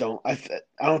I just don't. I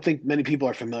don't think many people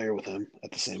are familiar with him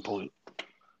at the same point.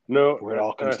 No, where it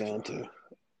all comes down to.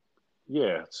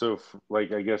 Yeah. So,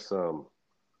 like, I guess,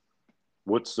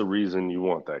 what's the reason you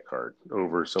want that card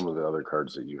over some of the other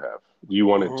cards that you have? Do you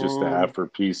want it just to have for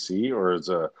PC, or as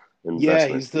a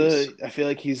investment? Yeah, I feel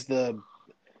like he's the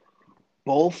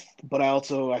both, but I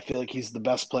feel like he's the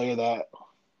best player that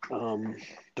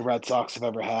the Red Sox have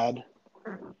ever had.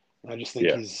 I just think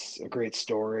he's a great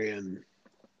story, and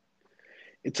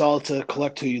it's all to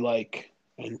collect who you like.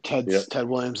 And Ted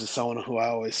Williams is someone who I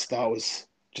always thought was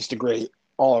just a great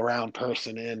all-around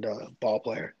person and ball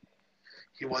player.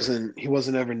 He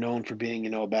wasn't ever known for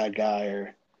being, a bad guy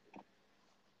or.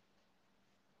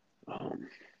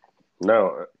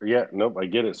 No, nope, I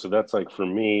get it. So that's like, for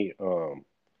me,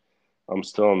 I'm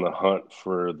still on the hunt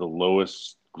for the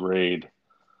lowest grade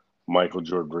Michael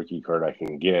Jordan rookie card I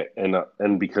can get,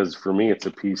 and because for me it's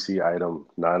a PC item,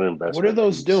 not an investment. What are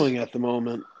those doing at the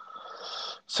moment?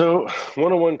 So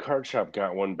 101 Card Shop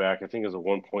got one back. I think it's a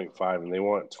 1.5, and they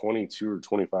want 22 or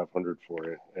 2,500 for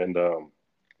it. And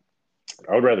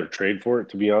I would rather trade for it,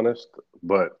 to be honest.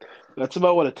 But That's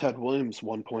about what a Ted Williams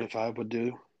 1.5 would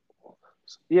do.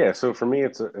 yeah, so for me,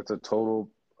 it's a total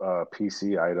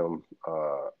PC item,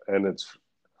 and it's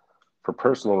for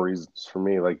personal reasons for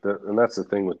me. Like and that's the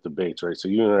thing with debates, right? So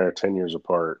you and I are 10 years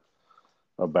apart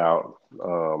about,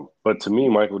 but to me,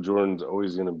 Michael Jordan's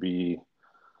always going to be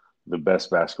the best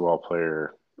basketball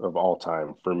player of all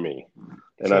time for me.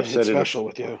 And So I've it's said it special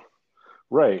with you.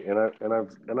 right, and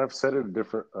I've said it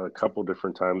a couple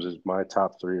different times. Is my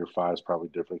top 3 or 5 is probably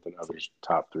different than others'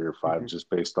 top 3 or 5, Mm-hmm. just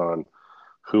based on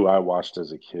who I watched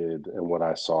as a kid and what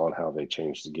I saw and how they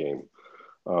changed the game.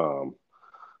 Um,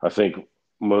 I think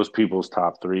most people's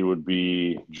top 3 would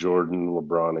be Jordan,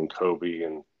 LeBron, and Kobe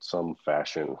in some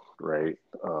fashion, right?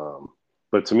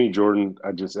 But to me, Jordan,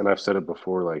 and I've said it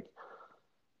before, like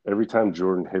every time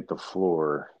Jordan hit the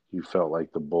floor, you felt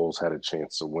like the Bulls had a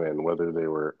chance to win, whether they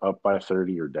were up by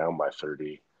 30 or down by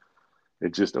 30.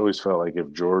 It just always felt like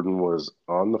if Jordan was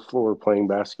on the floor playing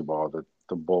basketball, that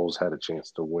the Bulls had a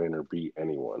chance to win or beat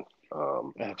anyone.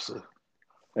 Um, Absolutely.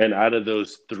 and out of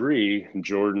those 3,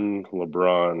 Jordan,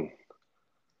 LeBron,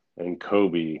 and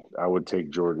Kobe, I would take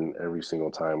Jordan every single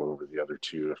time over the other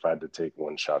 2 if I had to take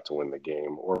one shot to win the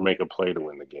game or make a play to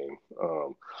win the game.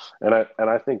 And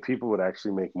I think people would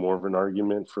actually make more of an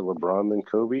argument for LeBron than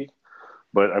Kobe.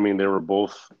 But I mean, they were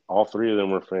all 3 of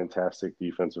them were fantastic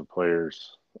defensive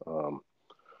players.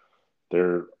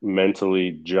 They're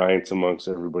mentally giants amongst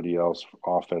everybody else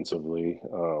offensively.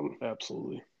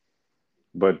 Absolutely.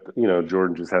 But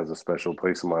Jordan just has a special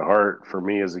place in my heart. For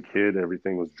me as a kid,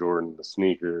 everything was Jordan, the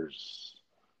sneakers,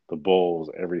 the Bulls,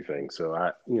 everything.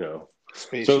 So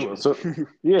Space so Jam.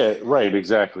 yeah, right,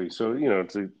 exactly. So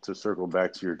to circle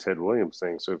back to your Ted Williams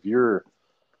thing. So if you're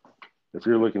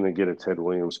looking to get a Ted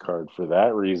Williams card for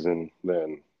that reason,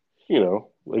 then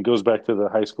it goes back to the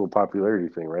high school popularity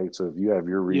thing, right? So if you have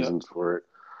your Yeah. reasons for it,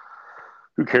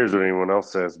 who cares what anyone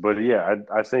else says? But yeah,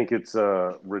 I think it's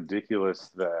ridiculous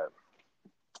that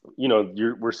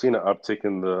we're seeing an uptick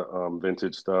in the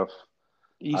vintage stuff.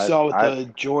 You I saw what I the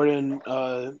Jordan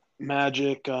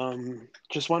Magic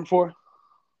just went for?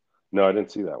 No, I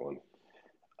didn't see that one.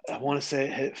 I want to say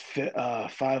it hit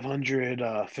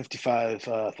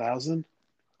 555,000,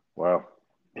 Wow.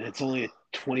 and it's only a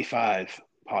 25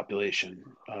 population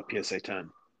PSA 10.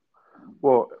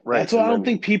 Well, right, That's what I and don't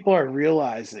then think people are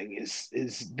realizing is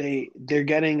they're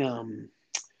getting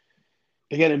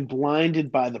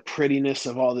blinded by the prettiness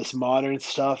of all this modern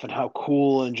stuff and how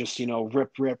cool and just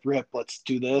rip rip rip, let's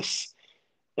do this,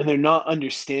 and they're not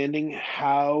understanding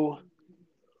how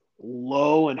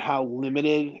low and how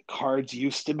limited cards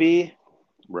used to be.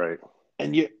 right,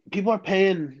 And people are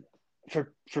paying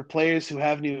for players who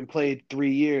haven't even played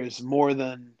 3 years more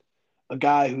than a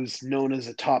guy who's known as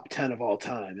a top 10 of all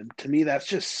time. And to me, that's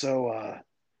just so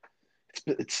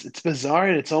it's bizarre,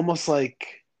 and it's almost like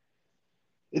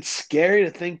it's scary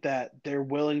to think that they're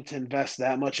willing to invest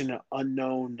that much in an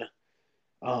unknown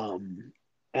um,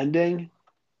 ending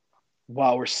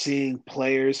while we're seeing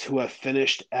players who have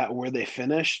finished at where they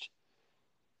finished,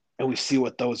 and we see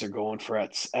what those are going for and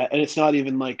it's not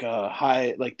even like a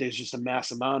high, like there's just a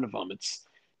mass amount of them.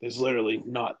 There's literally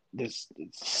not this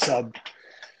sub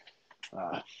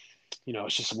uh,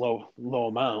 it's just a low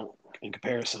amount in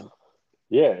comparison.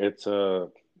 yeah, it's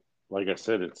like I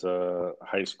said, it's a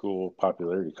high school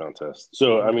popularity contest.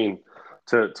 So I Mm-hmm. mean,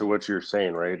 to what you're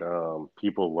saying, right?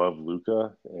 People love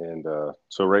Luca, and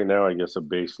so right now, I guess a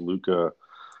base Luca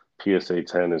PSA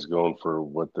 10 is going for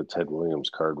what the Ted Williams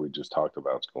card we just talked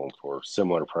about is going for,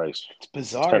 similar price. It's It's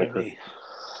bizarre kind to of crazy. me.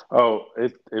 Oh,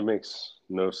 it makes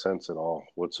no sense at all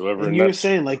whatsoever, And and you were that's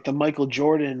saying like the Michael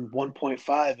Jordan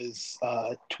 1.5 is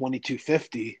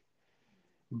 2250,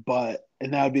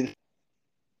 and that would be the,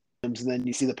 and then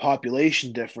you see the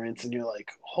population difference, and you're like,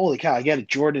 holy cow! I get it.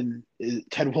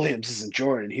 Ted Williams isn't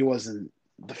Jordan. He wasn't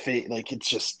the fate. Like it's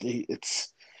just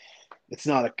it's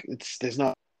not a it's there's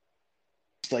not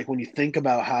like when you think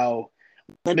about how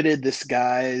limited this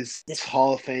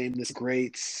Hall of Fame, this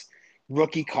greats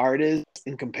rookie card is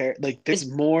in compare. Like there's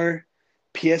more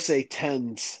PSA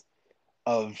 10s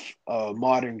of a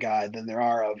modern guy than there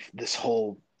are of this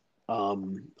whole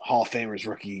Hall of Famers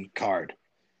rookie card.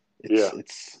 yeah.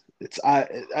 It's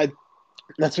I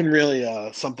that's been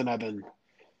really something I've been.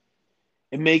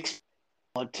 It makes me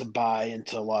want to buy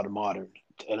into a lot of modern,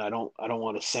 and I don't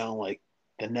want to sound like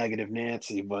the negative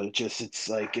Nancy, but it's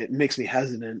like it makes me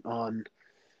hesitant on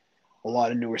a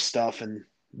lot of newer stuff, and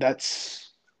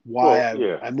that's why Well,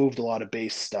 yeah, I moved a lot of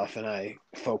base stuff and I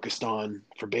focused on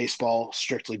for baseball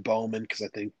strictly Bowman because I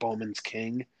think Bowman's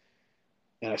king,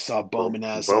 and I saw Bowman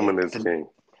as Bowman like is king.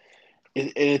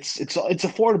 it's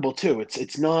affordable too.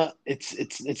 It's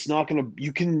not gonna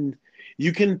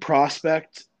you can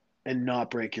prospect and not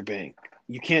break your bank.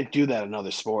 You can't do that in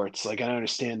other sports. Like I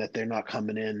understand that they're not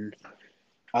coming in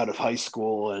out of high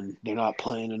school and they're not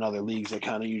playing in other leagues. They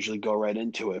kind of usually go right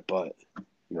into it, but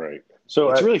Right. So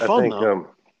it's really I fun think though.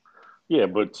 yeah,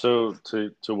 but so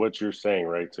to what you're saying,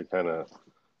 right? To kind of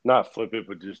not flip it,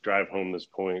 but just drive home this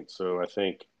point. So I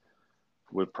think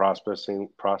with prospecting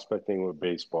with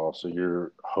baseball, so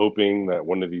you're hoping that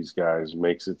one of these guys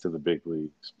makes it to the big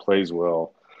leagues, plays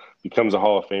well, becomes a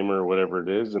Hall of Famer or whatever it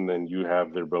is, and then you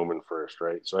have their Bowman first,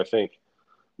 right? So I think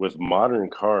with modern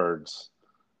cards,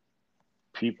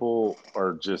 people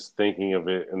are just thinking of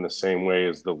it in the same way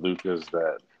as the Lucas,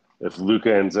 that if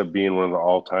Luca ends up being one of the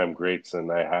all-time greats, then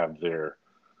I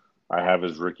have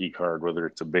his rookie card, whether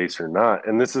it's a base or not.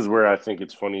 And this is where I think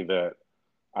it's funny that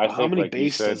I How think, many like you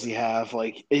base said, does he have?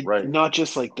 Like it, right? not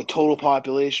just like the total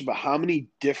population, but how many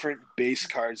different base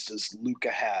cards does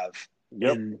Luca have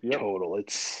Yep, in yep. total?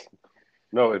 It's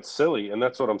No, it's silly, and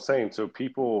that's what I'm saying. So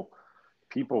people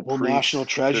will National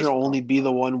preach Treasure this only be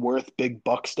the one worth big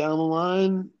bucks down the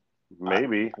line? I,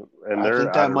 maybe, and I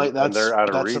think that might they're out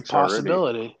of that's a reach already,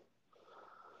 possibility.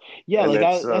 Yeah, and like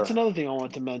it's that's another thing I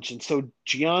want to mention. So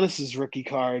Giannis's rookie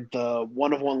card, the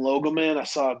one of one logo man, I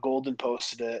saw Golden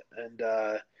posted it, and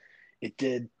it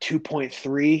did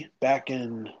 2.3 back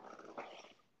in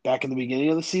the beginning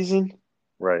of the season,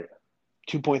 right.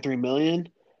 2.3 million.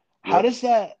 How Yep. does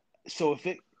that? So if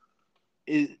it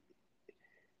is,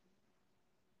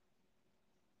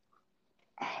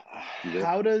 You there?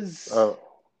 how does? Oh,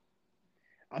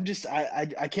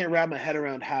 I can't wrap my head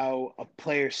around how a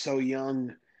player so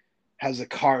young has a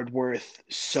card worth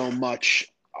so much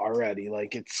already.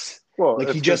 Like it's well, like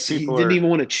it's because he people didn't are. even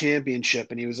win a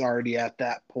championship and he was already at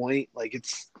that point. Like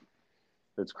It's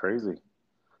crazy.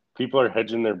 People are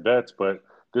hedging their bets, but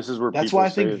this is where that's why people I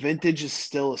think say vintage is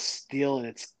still a steal and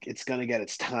it's gonna get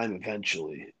its time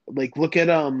eventually. Like look at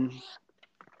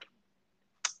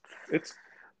it's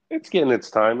it's getting its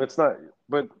time. It's not,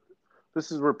 but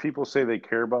this is where people say they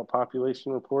care about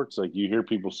population reports. Like you hear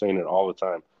people saying it all the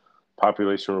time.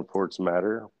 Population reports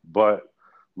matter, but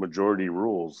majority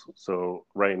rules. So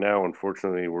right now,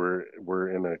 unfortunately, we're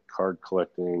in a card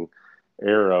collecting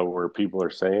era where people are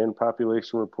saying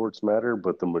population reports matter,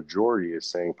 but the majority is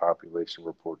saying population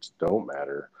reports don't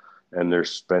matter, and they're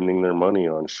spending their money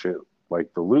on shit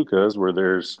like the Lucas, where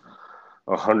there's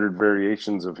 100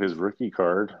 variations of his rookie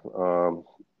card,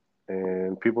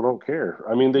 and people don't care.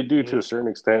 I mean, they do to yeah. a certain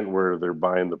extent, where they're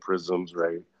buying the prisms,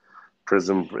 right?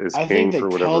 Prism is I think king they for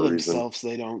tell whatever reason. themselves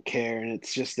they don't care and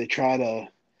it's just they try to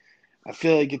I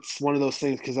feel like it's one of those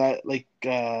things because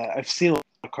I've seen a lot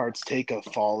of cards take a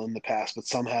fall in the past, but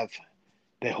some have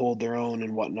they hold their own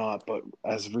and whatnot. But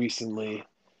as recently,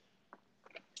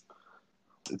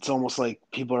 it's almost like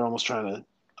people are almost trying to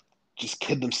just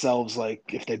kid themselves, like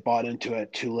if they bought into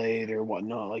it too late or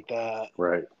whatnot, like that.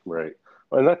 Right, right.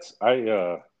 And that's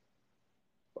I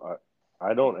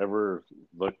I don't ever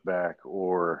look back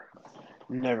or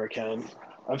Never can.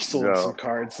 I've you sold some know,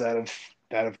 cards that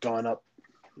have gone up,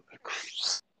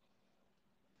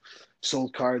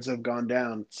 sold cards that have gone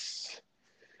down. It's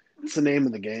the name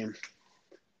of the game.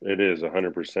 it is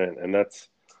 100%. And that's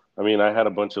I mean, I had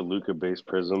a bunch of Luca based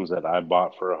prisms that I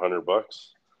bought for $100.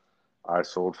 I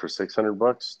sold for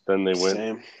 $600. Then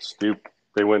Same.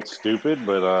 they went stupid,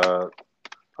 but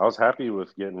I was happy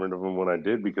with getting rid of them when I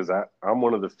did because I'm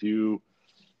one of the few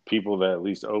people that at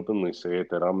least openly say it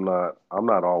that I'm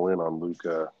not all in on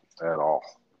Luca at all.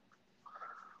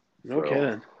 No So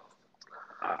kidding.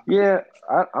 yeah,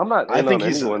 I'm not in on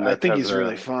anyone I that think has he's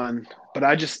really a fun. But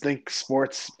I just think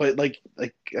sports. But like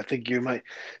I think you might.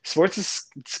 Sports is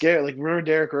scary. Like remember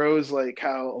Derrick Rose, like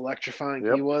how electrifying he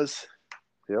yep, was.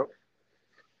 yep,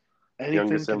 Anything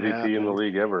youngest can MVP in the happen.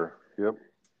 league ever. Yep.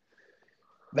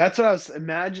 That's what I was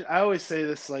imagine. I always say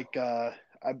this like I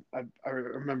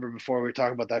remember before we were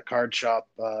talking about that card shop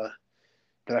that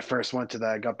I first went to that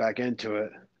I got back into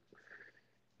it.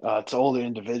 It's an older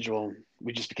individual.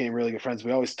 We just became really good friends.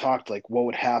 We always talked like what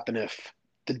would happen if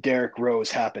the Derrick Rose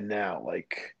happened now,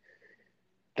 like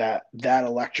that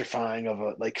electrifying of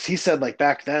a like 'cause he said like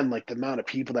back then like the amount of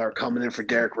people that were coming in for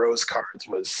Derrick Rose cards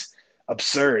was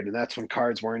absurd, and that's when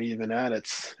cards weren't even at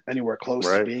its anywhere close to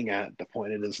Right. being at the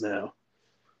point it is now.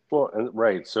 Well, and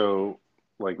right. So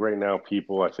like right now,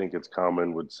 people I think it's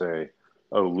common would say,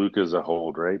 "Oh, Luca's a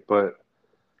hold," right? But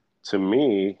to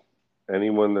me,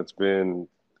 anyone that's been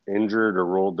injured or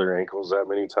rolled their ankles that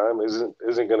many times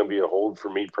isn't going to be a hold for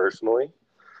me personally.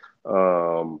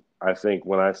 I think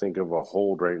when I think of a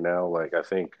hold right now, like I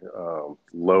think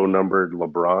low numbered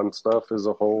LeBron stuff is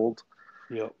a hold.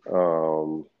 Yep.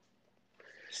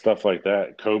 Stuff like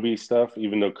that. Kobe stuff,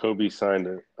 even though Kobe signed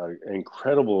an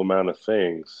incredible amount of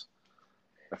things,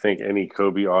 I think any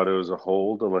Kobe auto is a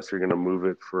hold unless you're going to move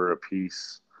it for a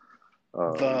piece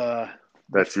The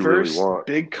that you really first want.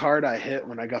 big card I hit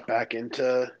when I got back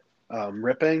into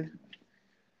ripping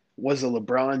was a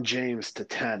LeBron James to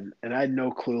 10, and I had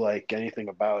no clue like anything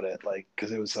about it, like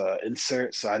because it was a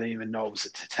insert, so I didn't even know it was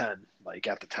a to 10 like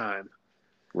at the time.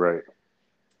 Right.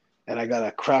 And I got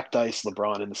a cracked ice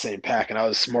LeBron in the same pack, and I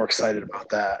was more excited about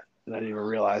that, and I didn't even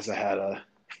realize I had a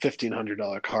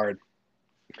 $1,500 card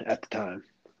at the time,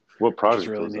 What which was project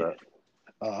really was neat.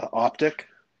 that? Optic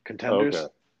Contenders. Okay.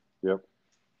 Yep.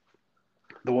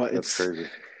 The one That's it's crazy.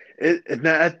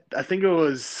 I think it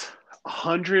was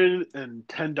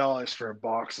 $110 for a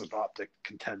box of Optic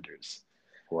Contenders.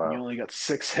 And you Wow. only got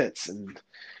 6 hits, and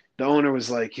the owner was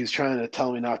like, he was trying to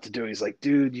tell me not to do it. He's like,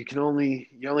 dude, you're only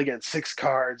getting 6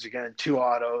 cards, you're getting 2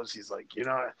 autos. He's like, you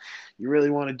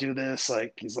really want to do this?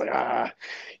 Like, he's like,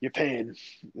 you're paying.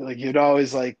 Like, you'd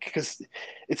always like, because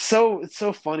it's so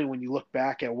funny when you look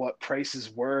back at what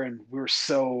prices were, and we were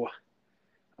so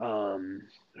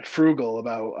frugal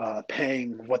about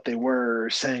paying what they were,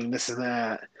 saying this and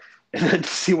that, and then to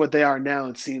see what they are now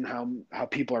and seeing how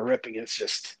people are ripping, it's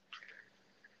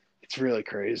really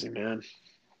crazy, man.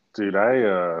 Dude,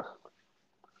 I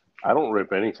don't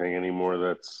rip anything anymore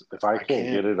that's if I I can't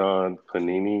can't. get it on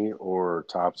Panini or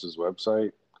Topps'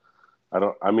 website,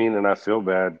 I mean, and I feel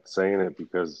bad saying it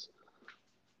because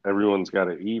everyone's got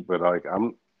to eat, but like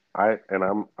I'm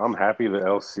happy the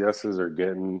LCSs are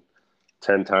getting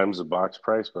 10 times the box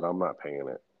price, but I'm not paying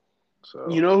it. You So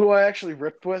know who I actually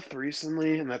ripped with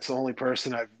recently, and that's the only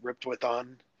person I've ripped with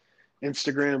on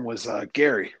Instagram was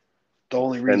Gary. The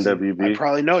only reason I NWB,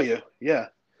 probably know you, yeah,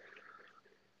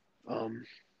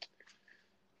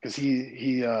 because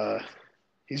he's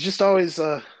just always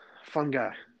a fun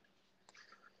guy,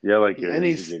 yeah, I like and Gary.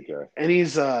 He's a good guy.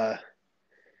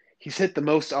 he's hit the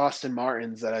most Austin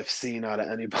Martins that I've seen out of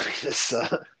anybody this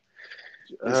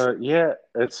Yeah,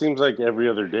 it seems like every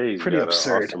other day he's pretty got an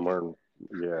absurd. Austin Martin.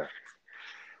 Yeah,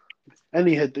 And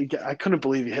I couldn't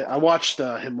believe he hit. I watched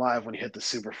him live when he hit the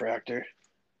superfractor.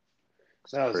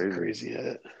 it's That was a crazy. crazy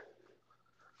hit.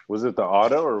 Was it the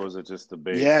auto or was it just the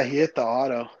Yeah, base? he hit the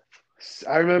auto.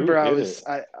 I Who remember hit it?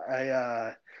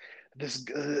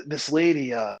 this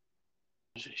lady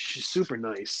she's super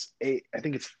nice. I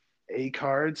think it's A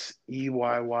cards,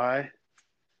 EYY.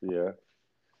 Yeah.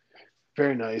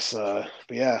 Very nice. But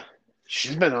yeah,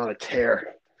 she's been on a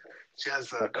tear. She has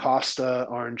the Costa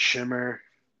Orange Shimmer. Are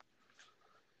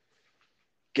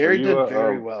Gary you did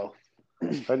very well.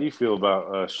 how do you feel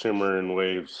about Shimmer and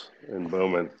Waves and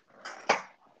Bowman?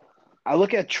 I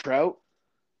look at Trout's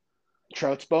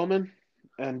Bowman,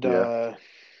 and Yeah,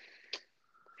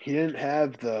 he didn't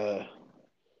have the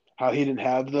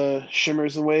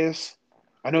shimmers and waves.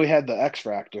 I know he had the X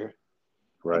Fractor, I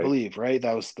right. believe, right?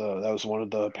 That was one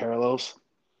of the parallels,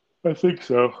 I think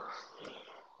so.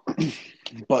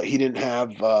 but he didn't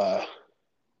have.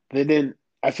 They didn't.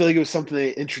 I feel like it was something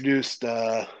they introduced in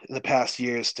the past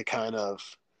years to kind of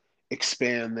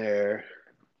expand their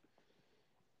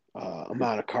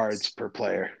amount of cards per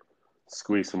player.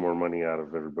 Squeeze some more money out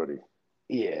of everybody.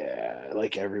 Yeah,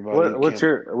 like everybody What what's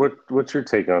can't. your what's your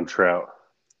take on Trout?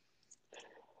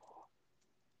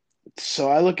 So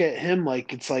I look at him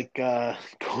like it's like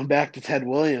going back to Ted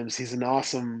Williams. He's an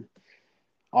awesome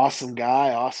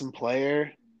guy, awesome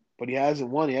player, but he hasn't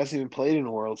won. He hasn't even played in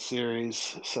a World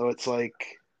Series. So it's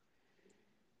like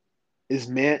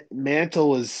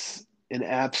Mantle is an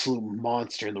absolute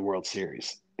monster in the World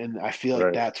Series, and I feel like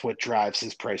Right. that's what drives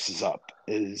his prices up.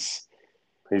 Is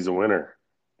He's a winner.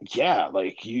 yeah,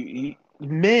 like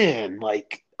man,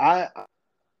 like I'm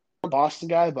a Boston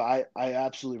guy, but I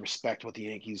absolutely respect what the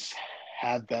Yankees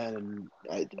have been,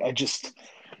 and I just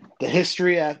the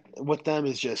history with them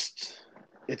is just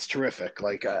it's terrific.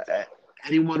 Like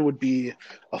anyone would be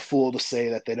a fool to say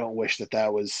that they don't wish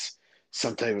that was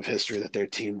some type of history that their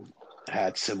team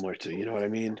had similar to. You know what I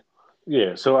mean?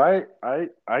 Yeah, so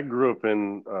I grew up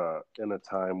in a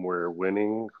time where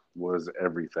winning was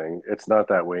everything. It's not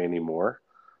that way anymore.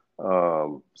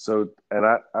 So and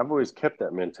I've always kept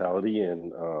that mentality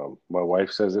and my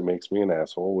wife says it makes me an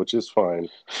asshole, which is fine.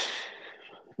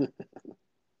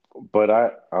 But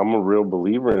I'm a real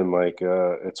believer in like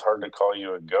it's hard to call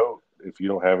you a goat if you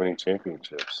don't have any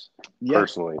championships Yeah,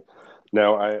 personally.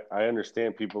 Now, I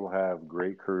understand people have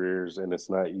great careers and it's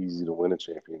not easy to win a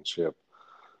championship.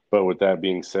 But with that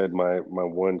being said, my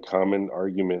one common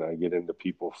argument I get into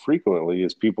people frequently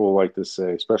is people like to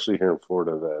say, especially here in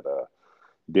Florida, that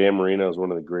Dan Marino is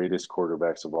one of the greatest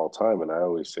quarterbacks of all time. And I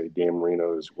always say Dan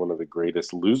Marino is one of the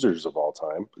greatest losers of all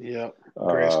time. Yeah,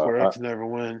 greatest I, quarterback to never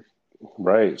win.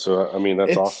 right. So, I mean,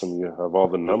 that's It's awesome. You have all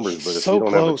the numbers, but if you so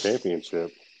don't have a close.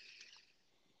 championship,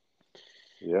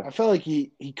 yeah. I felt like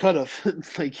he could have.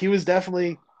 Like he was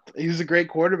a great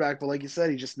quarterback, but like you said,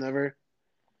 he just never.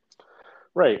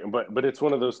 Right. But it's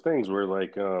one of those things where,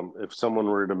 like, if someone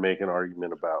were to make an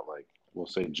argument about, like, we'll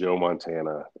say Joe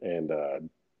Montana and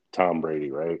Tom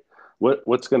Brady, right?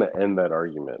 What's going to end that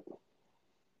argument?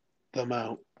 The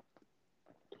amount.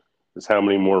 Is how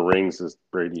many more rings does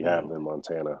Brady have Yeah. than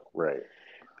Montana? Right.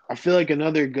 I feel like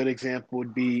another good example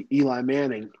would be Eli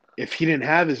Manning. If he didn't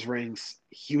have his rings,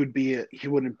 he wouldn't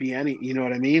be any. You know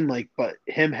what I mean? Like, but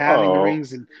him having the Oh,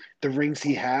 rings and the rings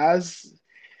he has,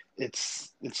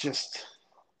 it's just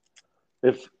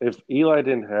if Eli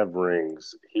didn't have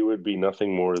rings, he would be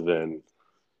nothing more than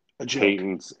a joke.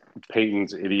 Peyton's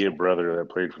Peyton's idiot brother that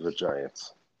played for the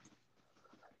Giants.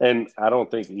 And I don't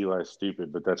think Eli's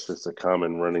stupid, but that's just a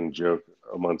common running joke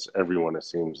amongst everyone. It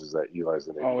seems is that Eli's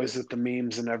an idiot. Always at the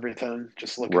memes and everything,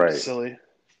 just looking Right. silly.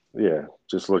 Yeah,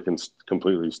 just looking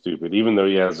completely stupid, even though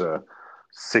he has a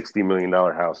 $60 million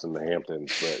house in the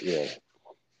Hamptons. But yeah,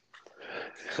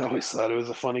 I always thought it was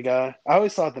a funny guy. I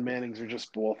always thought the Mannings were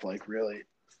just both like really,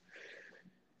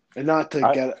 and not to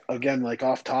I get again like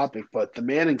off topic, but the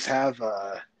Mannings have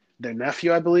their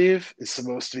nephew, I believe, is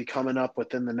supposed to be coming up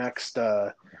within the next.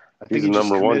 I think he's the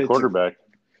number one quarterback.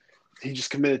 he just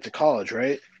committed to college,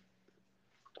 right?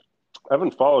 I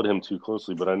haven't followed him too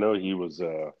closely, but I know he was.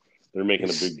 They're making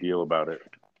a He's big deal about it.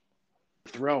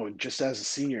 throwing just as a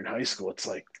senior in high school. It's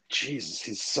like Jesus,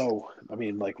 he's so. I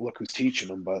mean, like look who's teaching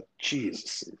him, but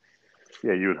Jesus,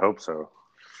 Yeah, you would hope so.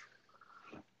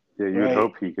 Yeah, you would right?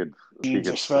 hope he could. He Genes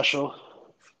are could. special.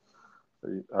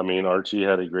 I mean, Archie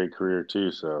had a great career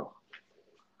too. So,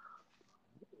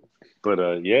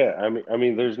 but yeah, I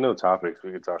mean, there's no topics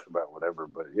we could talk about, whatever.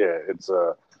 But yeah, it's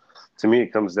to me,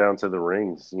 it comes down to the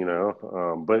rings, you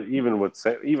know. But even with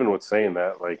saying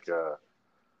that, like,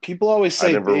 People always I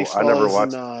say never, I baseball never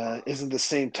watched. isn't the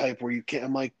same type where you can't.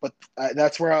 I'm like, but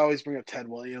that's where I always bring up Ted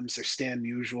Williams or Stan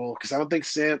Musial because I don't think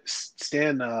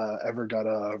Stan ever got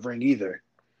a ring either,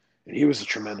 and he was a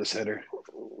tremendous hitter.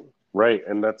 Right,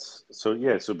 and that's so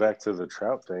yeah. So back to the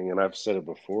Trout thing, and I've said it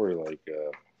before. Like,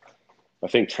 I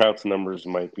think Trout's numbers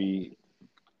might be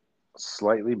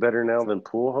slightly better now than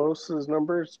Pujols'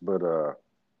 numbers, but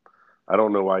I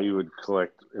don't know why you would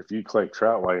collect if you collect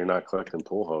Trout, why you're not collecting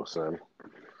Pujols then.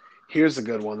 Here's a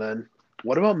good one then.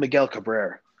 What about Miguel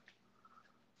Cabrera?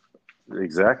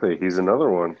 Exactly, he's another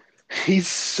one.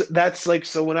 That's like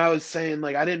so when I was saying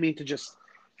like I didn't mean to just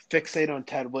fixate on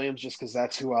Ted Williams just because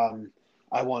that's who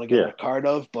I want to get Yeah, a card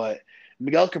of, but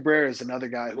Miguel Cabrera is another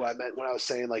guy who I meant when I was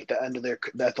saying like the end of their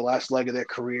at the last leg of their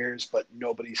careers, but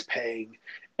nobody's paying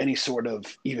any sort of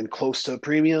even close to a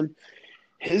premium.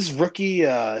 His rookie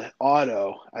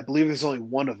auto, I believe there's only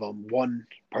one of them, one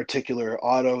particular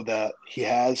auto that he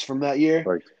has from that year.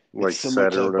 like It's like similar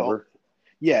Set or to whatever.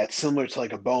 yeah, it's similar to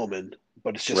like a Bowman,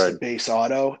 but it's just a Right. base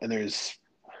auto, and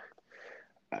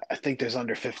I think there's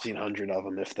under 1,500 of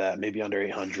them, if that, maybe under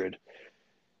 800.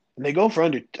 And they go for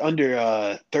under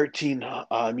 13.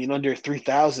 I mean under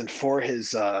 3,000 for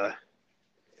his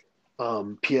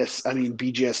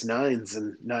BGS nines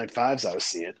and 9.5s I was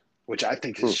seeing, which I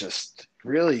think Hmm. is just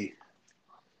really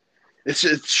it's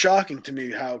shocking to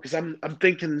me how because I'm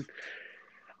thinking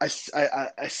I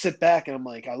sit back and I'm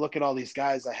like I look at all these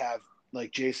guys I have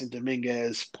like Jason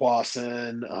Dominguez,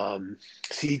 Pawson,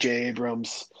 C.J.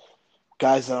 Abrams,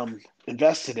 guys I'm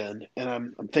invested in, and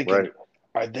I'm thinking, Right.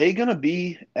 are they gonna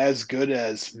be as good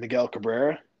as Miguel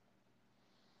Cabrera?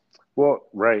 Well,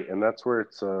 right, and that's where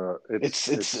it's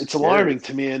It's scary. alarming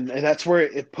to me, and that's where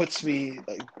it puts me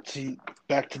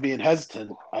back to being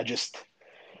hesitant.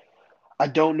 I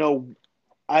don't know.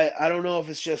 I don't know if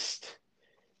it's just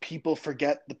people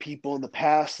forget the people in the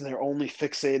past and they're only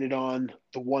fixated on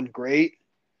the one great.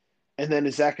 And then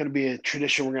is that going to be a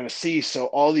tradition we're going to see? So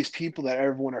all these people that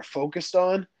everyone are focused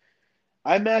on,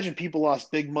 I imagine people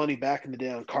lost big money back in the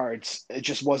day on cards. It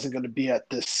just wasn't going to be at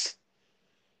this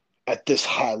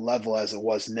high level as it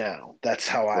was now. That's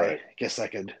how I Right. guess I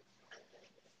could.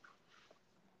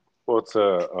 Well,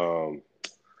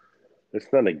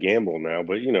 it's not a gamble now,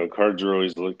 but you know, cards are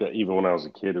always looked at. Even when I was a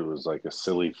kid, it was like a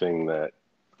silly thing that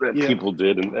Yeah, people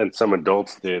did and some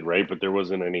adults did, right? But there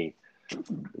wasn't any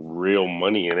real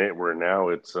money in it. Where now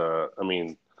it's, I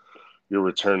mean, your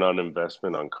return on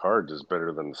investment on cards is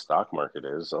better than the stock market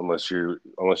is, unless you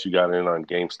got in on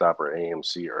GameStop or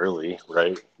AMC early,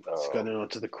 right? It's got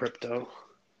into the crypto.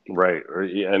 Right,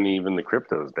 and even the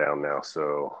crypto's down now.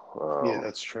 So Yeah,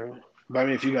 that's true. But I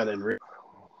mean, if you got in,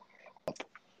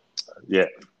 yeah,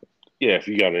 if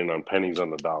you got in on pennies on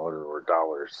the dollar or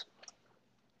dollars,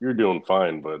 you're doing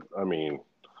fine. But I mean,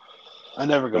 I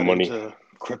never the got money. into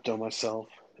crypto myself.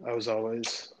 I was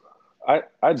always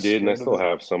I did, and I scared of still it.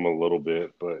 have some a little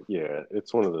bit. But yeah,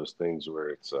 it's one of those things where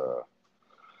it's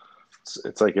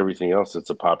like everything else. It's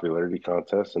a popularity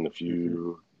contest, and if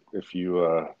you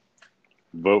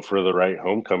vote for the right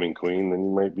homecoming queen, then you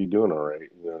might be doing all right.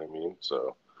 You know what I mean?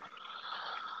 So,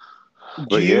 Do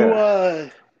but you yeah,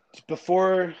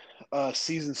 before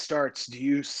season starts, do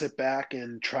you sit back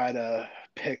and try to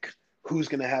pick who's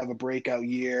going to have a breakout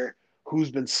year,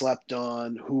 who's been slept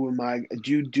on, who am I?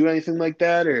 Do you do anything like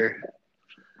that, or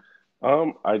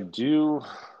I do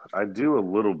a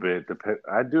little bit.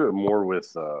 I do it more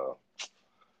with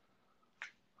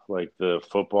like the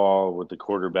football with the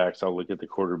quarterbacks. I'll look at the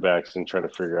quarterbacks and try to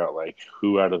figure out like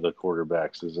who out of the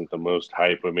quarterbacks isn't the most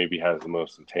hype, but maybe has the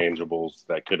most intangibles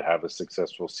that could have a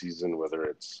successful season, whether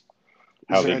it's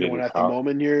is how there they did anyone in at the college.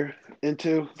 moment you're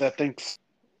into that thinks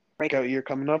breakout year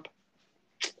coming up?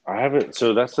 I haven't.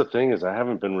 So that's the thing is I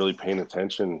haven't been really paying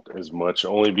attention as much,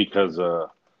 only because I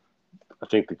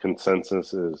think the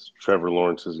consensus is Trevor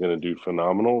Lawrence is going to do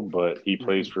phenomenal, but he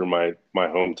plays Mm-hmm. for my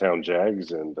hometown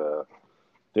Jags, and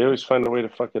they always find a way to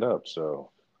fuck it up. So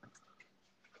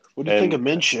What do you think and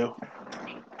of Minshew?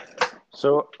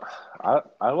 so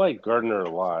I like Gardner a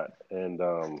lot, and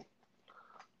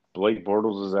Blake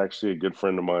Bortles is actually a good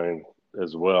friend of mine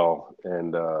as well,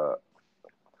 and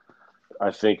I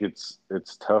think it's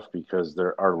tough because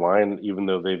our line, even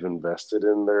though they've invested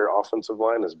in their offensive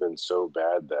line, has been so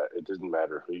bad that it doesn't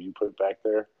matter who you put back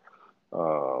there,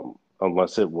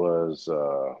 unless it was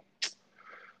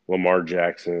Lamar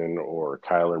Jackson or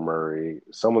Kyler Murray,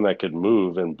 someone that could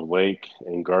move, and Blake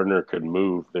and Gardner could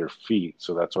move their feet,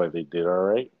 so that's why they did all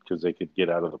right because they could get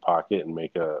out of the pocket and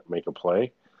make a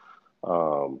play.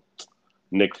 Um,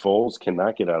 Nick Foles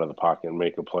cannot get out of the pocket and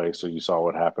make a play, so you saw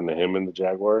what happened to him in the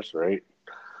Jaguars, right?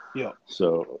 Yeah.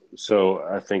 So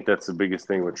I think that's the biggest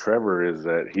thing with Trevor is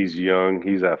that he's young,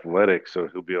 he's athletic, so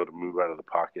he'll be able to move out of the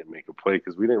pocket and make a play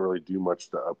because we didn't really do much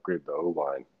to upgrade the O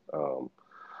line.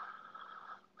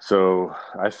 So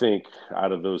I think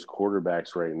out of those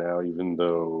quarterbacks right now, even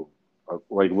though,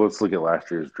 like, let's look at last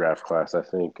year's draft class. I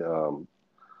think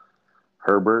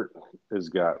Herbert has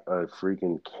got a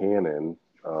freaking cannon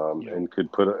Yeah. and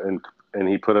could put and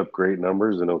he put up great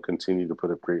numbers and he'll continue to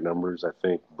put up great numbers. I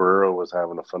think Burrow was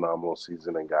having a phenomenal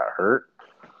season and got hurt.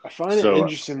 I find it So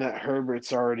interesting that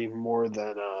Herbert's already more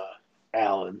than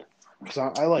Allen because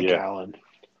I like yeah, Allen.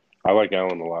 I like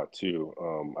Allen a lot too.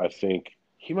 I think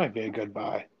He might be a good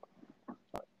buy.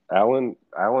 Allen,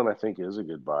 I think is a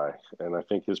good buy, and I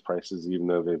think his prices, even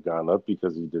though they've gone up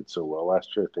because he did so well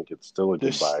last year, I think it's still a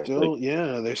They're good buy. Like, still,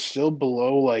 yeah, they're still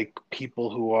below like people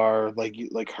who are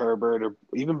like Herbert or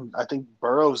even I think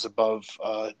Burrow's above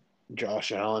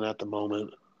Josh Allen at the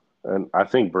moment. and I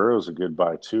think Burrow's a good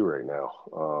buy too right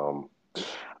now.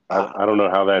 Uh, I don't know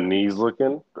how that knee's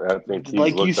looking. I think he's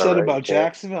like you looked all said right in about camp.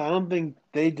 Jacksonville, I don't think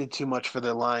they did too much for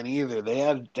their line either. They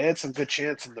had some good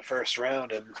chance in the first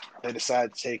round, and they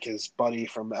decided to take his buddy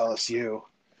from LSU,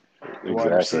 the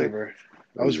wide Exactly, receiver.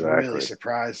 I was really exactly.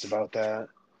 surprised about that.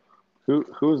 Who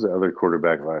was the other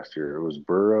quarterback last year? It was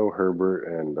Burrow, Herbert,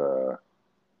 and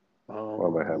what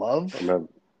am I have? I'm Love have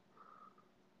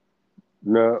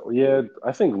no, yeah.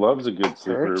 I think Love's a good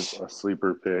Hurts,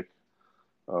 sleeper pick.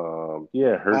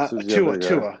 Yeah, Hurts is the Tua, other guy.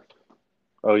 Tua.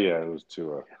 Oh yeah, it was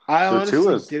Tua. I So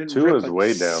honestly didn't rip Tua's a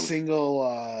way down.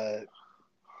 single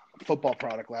football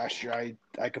product last year.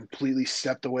 I completely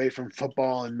stepped away from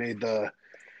football and made the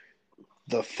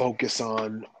focus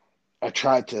on. I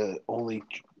tried to only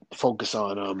focus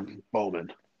on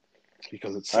Bowman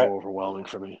because it's I, so overwhelming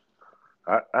for me.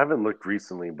 I haven't looked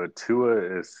recently, but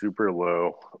Tua is super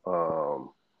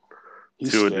low.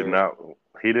 He's Tua did scary. not.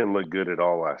 He didn't look good at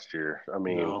all last year. I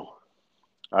mean, No,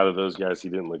 out of those guys, he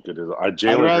didn't look good at all. I'd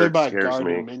Jalen rather Hurts buy scares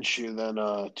Gardner me. Minshew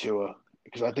than Tua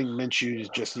because I think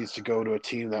Minshew just needs to go to a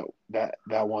team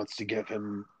that wants to give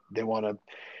him. They want to.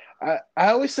 I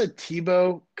always said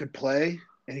Tebow could play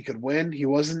and he could win. He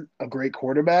wasn't a great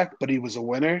quarterback, but he was a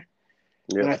winner.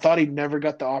 And Yep. I thought he never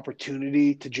got the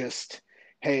opportunity to just,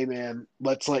 hey man,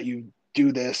 let's let you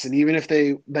do this. And even if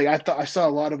they like, I saw a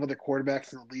lot of other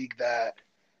quarterbacks in the league that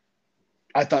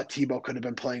I thought Tebow could have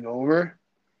been playing over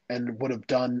and would have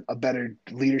done a better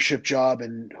leadership job,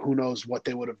 and who knows what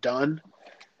they would have done.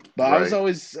 But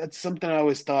Right. that's something I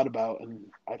always thought about, and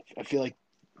I feel like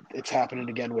it's happening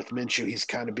again with Minshew. He's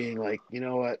kind of being like, you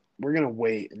know what, we're gonna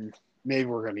wait and maybe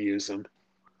we're gonna use him.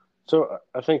 So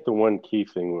I think the one key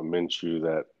thing with Minshew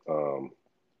that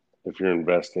if you're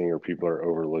investing or people are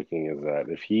overlooking is that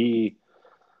if he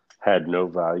had no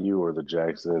value or the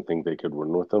Jags didn't think they could win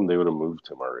with him, they would have moved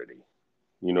him already.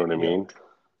 You know what I Yep. mean?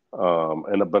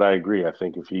 But I agree. I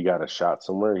think if he got a shot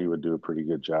somewhere, he would do a pretty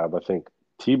good job. I think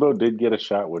Tebow did get a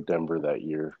shot with Denver that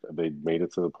year. They made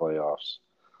it to the playoffs.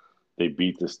 They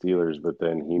beat the Steelers, but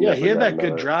then he Yeah, he never had got that good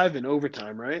another. drive in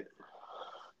overtime, right?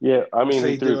 Yeah, I mean, So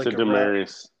he he did threw it to like a route.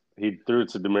 Demarius. He threw it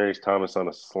to Demarius Thomas on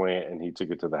a slant, and he took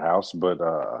it to the house.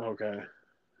 Okay,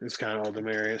 it's kind of all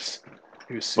Demarius.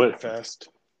 He was super But fast.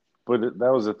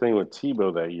 that was the thing with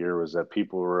Tebow that year was that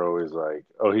people were always like,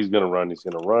 "Oh, he's going to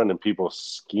run," and people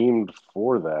schemed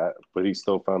for that, but he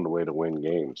still found a way to win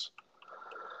games.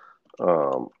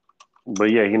 Um,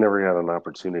 but yeah, he never got an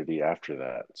opportunity after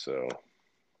that. So,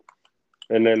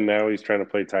 and then now he's trying to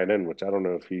play tight end, which I don't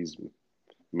know if he's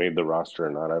made the roster or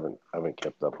not. I haven't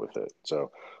kept up with it.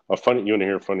 So, you want to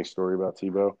hear a funny story about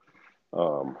Tebow?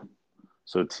 Um,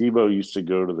 so Tebow used to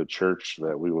go to the church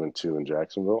that we went to in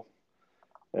Jacksonville,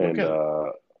 and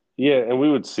Okay. yeah, and we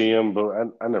would see him, but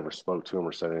I never spoke to him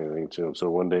or said anything to him. So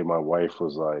one day my wife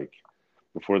was like,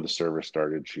 before the service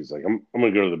started, she's like, I'm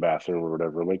gonna go to the bathroom or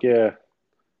whatever. I'm like, yeah,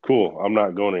 cool. I'm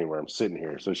not going anywhere. I'm sitting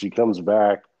here. So she comes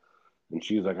back and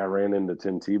she's like, I ran into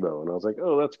Tim Tebow, and I was like,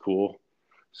 oh, that's cool.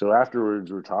 So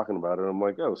afterwards, we're talking about it. I'm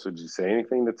like, oh, so did you say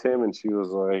anything to Tim? And she was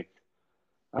like,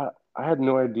 I, I had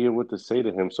no idea what to say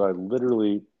to him. So I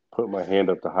literally put my hand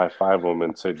up to high five him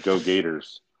and said, go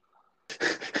Gators.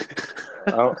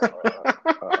 I,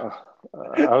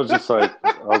 I was just like,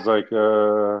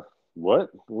 what?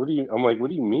 What do you? I'm like, what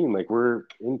do you mean? Like, we're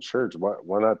in church.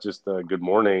 Why not just good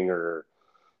morning or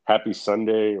happy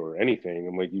Sunday or anything?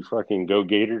 I'm like, you fucking go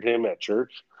Gatored him at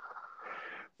church.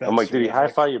 I'm That's like, did he high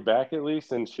terrific. five you back at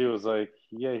least? And she was like,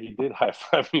 yeah, he did high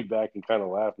five me back and kind of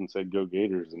laughed and said, go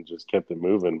Gators, and just kept it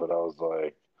moving. But I was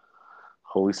like,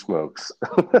 holy smokes.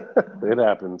 It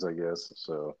happens, I guess.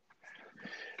 So,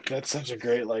 That's such a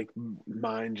great like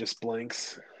mind just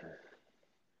blinks.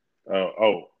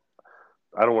 oh,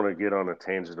 I don't want to get on a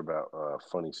tangent about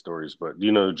funny stories, but do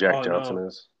you know who Jack Oh Johnson no.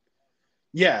 is?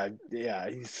 Yeah, yeah.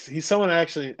 He's someone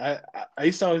actually. I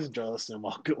used to always enjoy listening to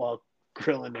him while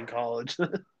grilling in college.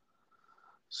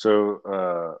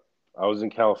 So I was in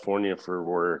California for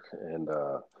work, and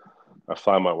I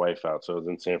fly my wife out. So I was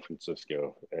in San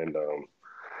Francisco, and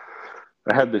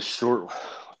I had this short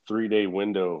 3 day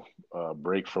window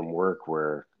break from work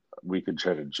where we could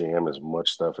try to jam as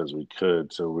much stuff as we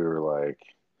could. So we were like,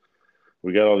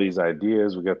 we got all these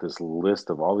ideas. We got this list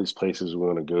of all these places we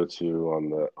want to go to on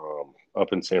the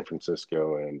up in San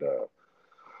Francisco, and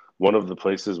one of the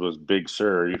places was Big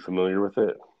Sur. Are you familiar with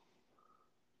it?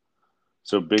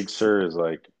 So Big Sur is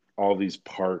like all these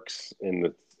parks in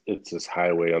the. It's this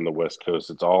highway on the west coast.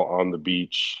 It's all on the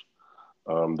beach.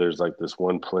 There's like this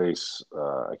one place.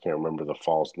 I can't remember the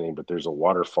fall's name, but there's a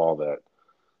waterfall that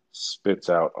spits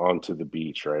out onto the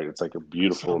beach. Right, it's like a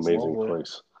beautiful, Sounds amazing lovely.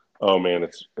 place. Oh man,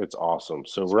 it's awesome.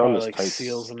 So It's we're on probably this like tight.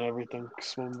 seals and everything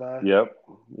swim by. Yep,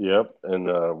 yep, and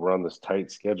we're on this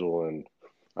tight schedule, and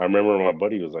I remember my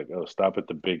buddy was like, "Oh, stop at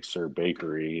the Big Sur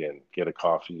Bakery and get a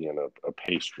coffee and a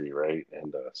pastry, right?"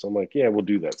 And so I'm like, "Yeah, we'll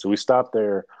do that." So we stopped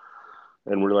there,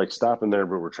 and we're like stopping there,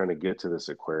 but we're trying to get to this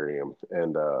aquarium,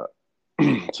 and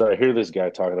so I hear this guy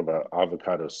talking about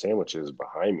avocado sandwiches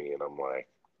behind me, and I'm like,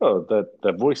 "Oh,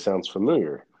 that voice sounds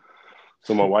familiar."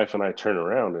 So my wife and I turn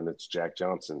around, and it's Jack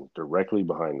Johnson directly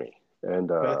behind me, and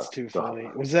That's too the, funny.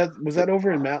 Was that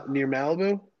over in near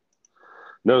Malibu?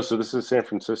 no, so this is San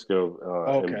Francisco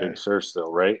in Okay. Big Sur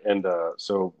still, right? And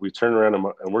so we turn around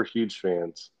and we're huge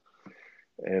fans.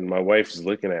 And my wife's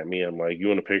looking at me. I'm like, "You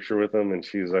want a picture with him?" And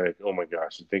she's like, "Oh my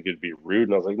gosh, you think it'd be rude?"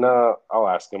 And I was like, "Nah, I'll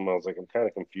ask him." I was like, "I'm kind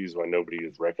of confused why nobody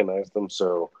has recognized them."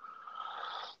 So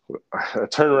I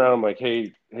turn around. I'm like,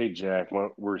 hey, Jack,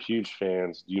 we're huge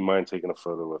fans. Do you mind taking a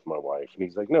photo with my wife?" And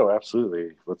he's like, "No,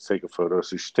 absolutely. Let's take a photo."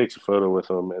 So she takes a photo with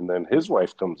him, and then his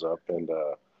wife comes up and.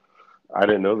 I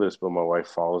didn't know this, but my wife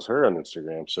follows her on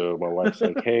Instagram. So my wife's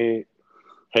like, hey,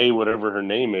 whatever her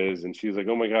name is. And she's like,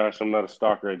 "Oh my gosh, I'm not a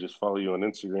stalker. I just follow you on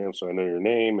Instagram. So I know your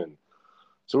name." And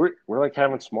so we're like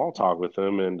having small talk with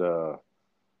him. And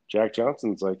Jack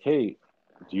Johnson's like, "Hey,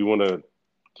 do you want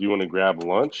to grab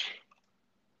lunch?"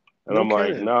 And No I'm like,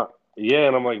 kidding. "Nah." Yeah.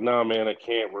 And I'm like, "Nah, man, I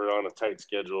can't. We're on a tight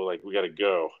schedule. Like, we got to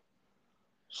go."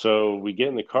 So we get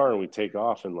in the car and we take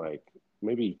off, and like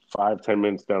maybe 5, 10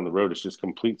 minutes down the road, it's just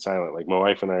complete silent. Like my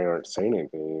wife and I aren't saying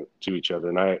anything to each other,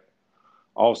 and I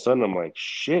all of a sudden I'm like,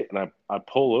 shit. And I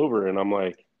pull over and I'm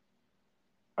like,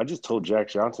 I just told Jack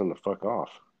Johnson to fuck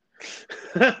off.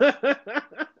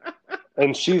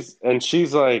 And she's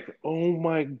like, oh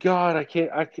my God,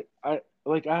 I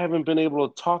haven't been able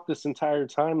to talk this entire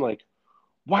time. Like,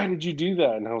 why did you do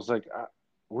that? And I was like,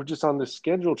 we're just on this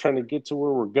schedule trying to get to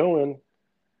where we're going.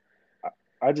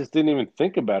 I just didn't even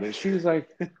think about it. She was like,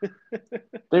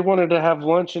 they wanted to have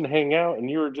lunch and hang out, and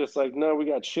you were just like, no, we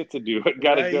got shit to do. I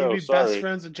gotta Right, go. you'd be Sorry. best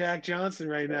friends with Jack Johnson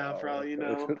right now, probably, you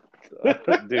know.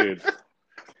 Dude.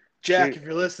 Jack, if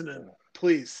you're listening,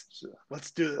 please, let's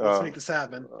do it. Let's make this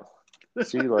happen.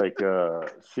 She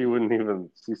she wouldn't even,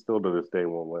 she still to this day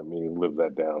won't let me live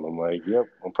that down. I'm like, yep,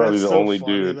 I'm probably That's the so only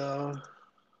funny, dude. though.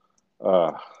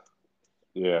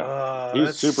 Yeah. He's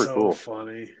That's super so cool.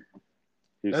 funny.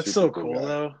 He's That's super so cool, guy.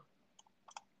 though.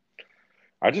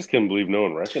 I just couldn't believe no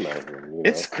one recognized him. You know?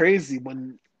 It's crazy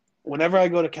whenever I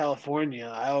go to California,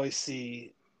 I always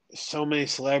see so many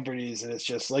celebrities, and it's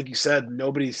just like you said,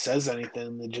 nobody says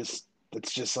anything. It's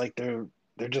just like they're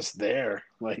just there.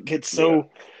 Like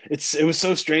it was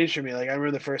so strange for me. Like I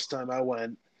remember the first time I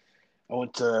went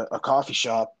to a coffee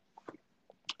shop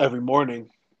every morning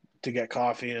to get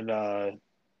coffee and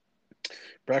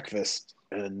breakfast,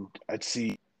 and I'd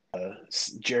see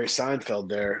Jerry Seinfeld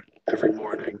there every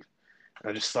morning.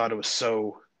 I just thought it was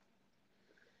so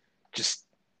just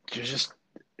I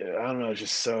don't know,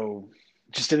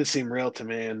 just didn't seem real to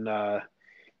me. And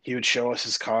he would show us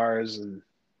his cars, and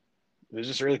it was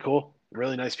just really cool,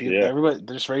 really nice people. Yeah. Everybody,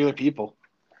 they're just regular people.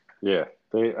 Yeah.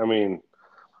 I mean,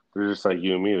 they're just like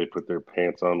you and me. They put their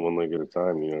pants on one leg at a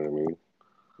time. You know what I mean?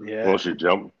 Yeah. Unless you're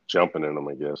jumping in them,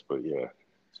 I guess. But yeah,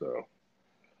 so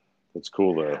it's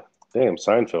cool though. Damn,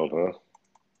 Seinfeld, huh?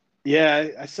 Yeah,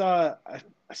 I saw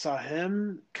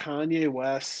him, Kanye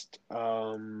West,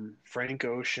 Frank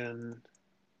Ocean.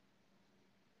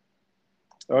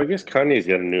 Oh, I guess Kanye's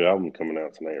got a new album coming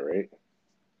out tonight, right?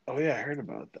 Oh yeah, I heard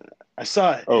about that. I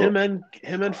saw him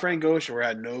and Frank Ocean were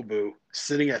at Nobu,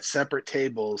 sitting at separate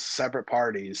tables, separate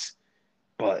parties,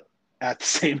 but at the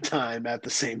same time, at the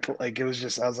same like it was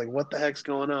just I was like, what the heck's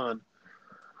going on?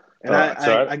 And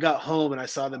I got home and I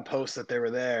saw them post that they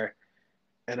were there,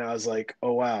 and I was like,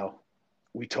 oh wow,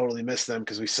 we totally missed them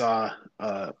because we saw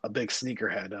a big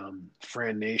sneakerhead,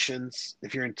 Fran Nations.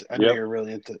 If you're into, I know you're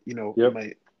really into, you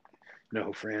might know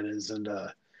who Fran is, and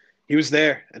he was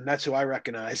there, and that's who I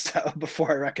recognized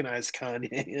before I recognized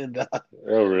Kanye and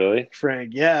oh really?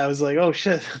 Frank. Yeah, I was like, oh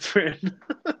shit, that's Fran.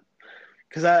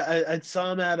 Because I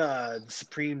saw him at a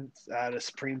Supreme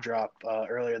drop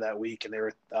earlier that week, and they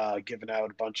were giving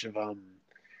out a bunch of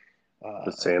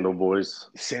The Sandal Boys.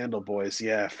 Sandal Boys,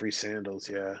 yeah, free sandals,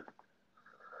 yeah.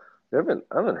 I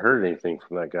haven't heard anything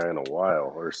from that guy in a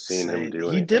while or seen him do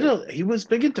anything. He was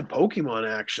big into Pokemon,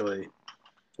 actually.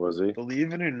 Was he?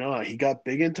 Believe it or not, he got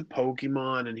big into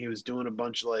Pokemon, and he was doing a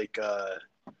bunch of like I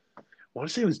want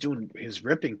to say he was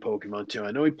ripping Pokemon too.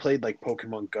 I know he played like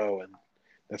Pokemon Go, and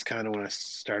that's kind of when I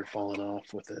started falling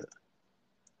off with it.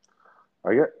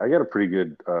 I got a pretty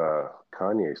good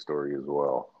Kanye story as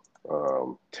well.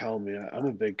 Tell me, I'm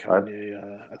a big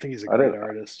Kanye. I think he's a great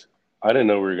artist. I didn't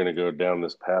know we were gonna go down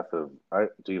this path of I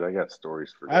got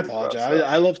stories for days. I apologize.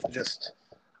 I love to just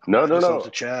no to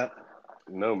chat.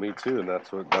 No, me too, and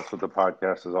that's what the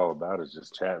podcast is all about, is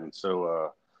just chatting.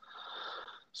 So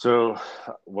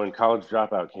when College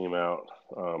Dropout came out,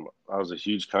 I was a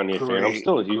huge Kanye fan. I'm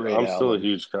still a huge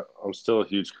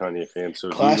Kanye fan. So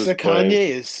classic Kanye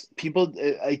is people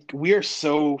like we are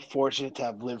so fortunate to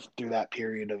have lived through that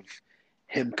period of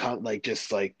him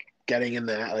just getting in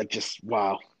that just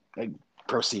wow. Like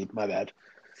proceed, my bad.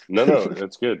 No,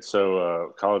 that's good.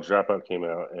 So College Dropout came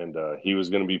out, and he was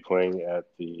going to be playing at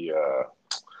the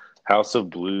House of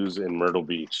Blues in Myrtle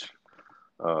Beach.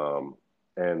 So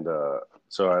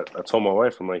I told my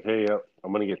wife, I'm like, hey,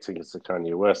 I'm going to get tickets to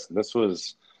Kanye West. And this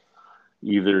was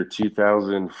either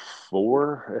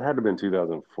 2004. It had to have been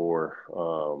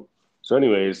 2004. So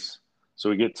anyways, so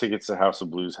we get tickets to House of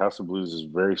Blues. House of Blues is a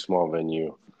very small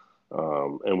venue.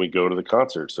 And we go to the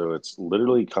concert. So it's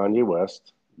literally Kanye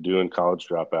West doing College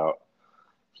Dropout.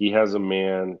 He has a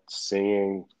man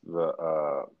singing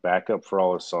the backup for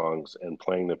all his songs and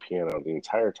playing the piano the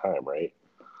entire time, right?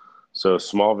 So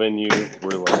small venue,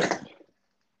 we're like,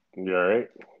 you all right?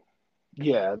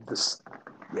 Yeah,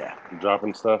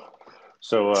 Dropping stuff.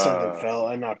 So something fell.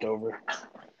 I knocked over.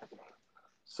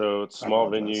 So it's small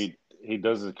venue. He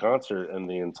does his concert, and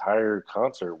the entire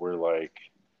concert, we're like,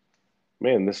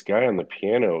 man, this guy on the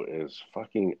piano is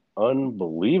fucking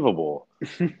unbelievable.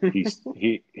 he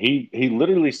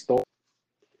literally stole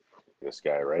this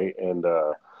guy, right? And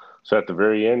so at the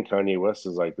very end, Kanye West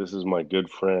is like, this is my good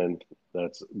friend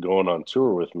that's going on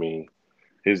tour with me.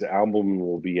 His album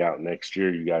will be out next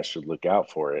year. You guys should look out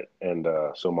for it. And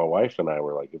so my wife and I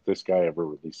were like, if this guy ever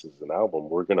releases an album,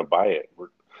 we're gonna buy it.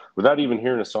 Without even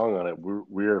hearing a song on it,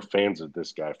 we're fans of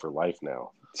this guy for life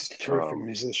now. It's a terrific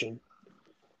musician.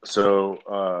 So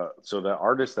the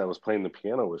artist that was playing the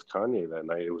piano was Kanye that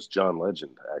night. It was John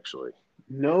Legend, actually.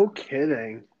 No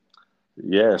kidding.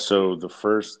 Yeah. So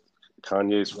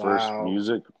Kanye's first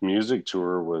Wow. music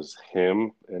tour was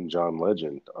him and John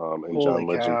Legend. And Holy John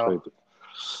Legend cow. played.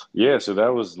 Yeah. So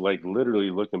that was like literally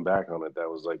looking back on it, that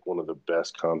was like one of the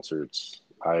best concerts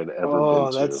I had ever been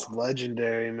Oh, to. that's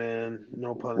legendary, man.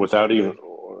 No pun Without even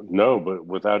intended. no, but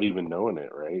without even knowing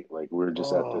it, right? Like we're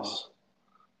just at Oh, this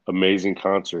amazing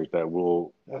concert that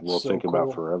we'll that's so think about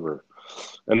cool. forever.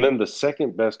 And then the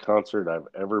second best concert I've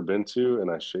ever been to,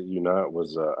 and I shit you not,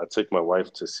 was I took my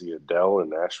wife to see Adele in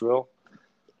Nashville.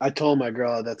 I told my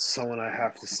girl that's someone I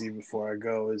have to see before I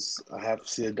go. Is I have to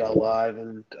see Adele live,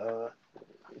 and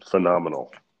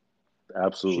Phenomenal, she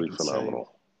absolutely can sing.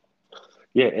 phenomenal.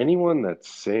 Yeah, anyone that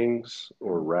sings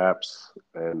or raps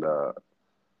and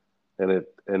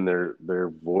their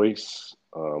voice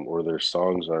or their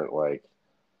songs aren't like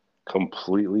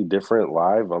completely different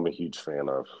live, I'm a huge fan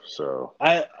of. So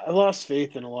I lost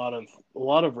faith in a lot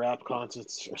of rap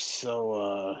concerts are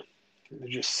so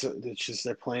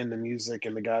they're playing the music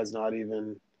and the guy's not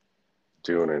even.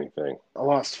 doing anything. I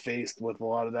lost faith with a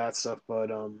lot of that stuff,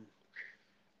 but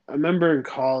I remember in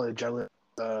college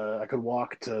I could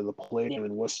walk to the Palladium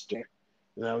in Worcester,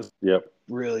 and that was a Yep,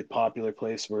 really popular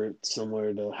place where it's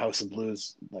similar to House of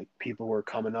Blues. Like people were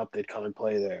coming up, they'd come and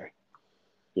play there,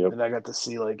 yep. and I got to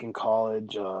see like in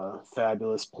college,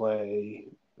 Fabulous play,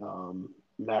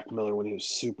 Mac Miller when he was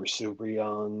super super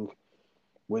young,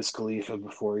 Wiz Khalifa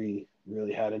before he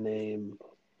really had a name,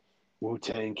 Wu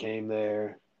Tang came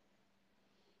there.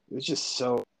 It was just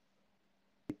so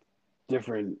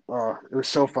different. Oh, it was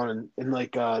so fun, and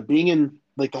like being in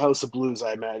like the House of Blues,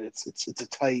 I imagine it's a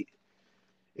tight.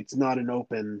 It's not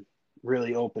an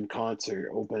really open concert,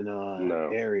 open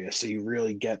No. area, so you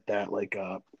really get that like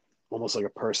almost like a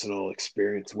personal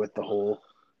experience with the whole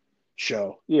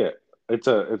show. Yeah, it's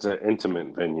an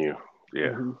intimate venue. Yeah,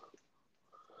 Mm-hmm.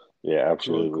 yeah, It's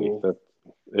really absolutely. cool. That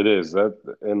it is that,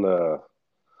 and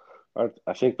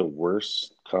I think the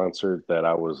worst concert that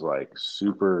I was like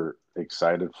super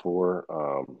excited for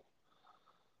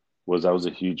was, I was a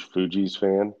huge Fugees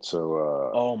fan.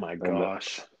 Oh my And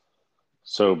gosh,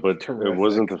 but terrific.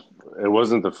 it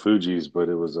wasn't the Fugees, but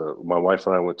it was my wife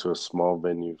and I went to a small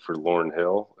venue for Lauryn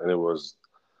Hill, and it was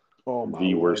Oh my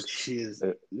the lord, worst. she is.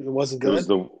 It, It wasn't it was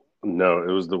good. the no,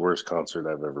 it was the worst concert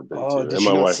I've ever been Oh, to. did And she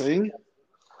my not wife, sing?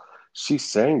 she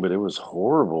sang, but it was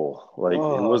horrible. Like it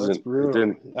Oh, that's wasn't. It brutal.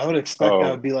 didn't. I would expect that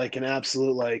would Oh, be like an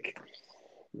absolute like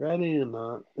ready or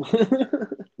not.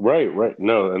 right, right.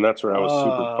 No, and that's where I was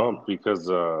super pumped uh because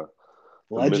the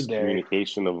legendary.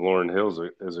 Miscommunication of Lauren Hill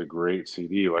is a great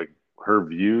CD. Like her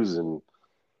views and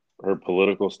her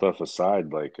political stuff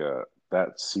aside, like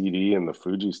that CD and the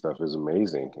Fuji stuff is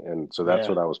amazing. And so that's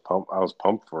Yeah. what I was pumped. I was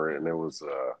pumped for it, and it was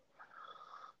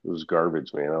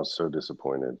garbage, man. I was so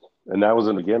disappointed. And that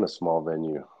wasn't, again, a small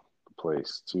venue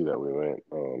place too that we went.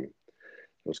 It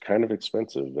was kind of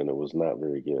expensive, and it was not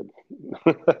very good.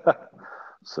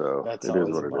 So That's it is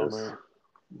always what a it is. bummer.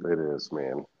 It is,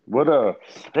 man. What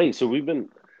hey, so we've been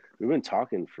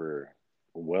talking for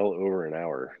well over an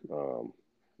hour.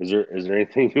 Is there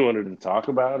anything you wanted to talk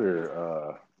about,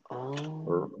 or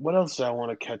What else do I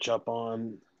want to catch up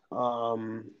on?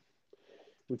 Um,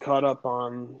 we caught up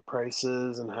on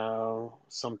prices and how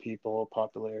some people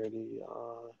popularity.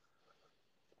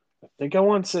 I think I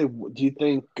want to say, do you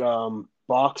think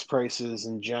box prices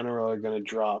in general are going to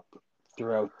drop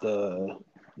throughout the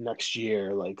next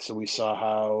year? Like, so we saw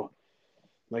how,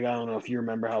 like, I don't know if you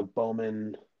remember how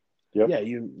Bowman, yep, yeah,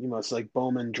 you must like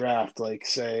Bowman draft, like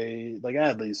say, like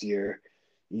Adley's year,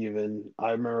 even.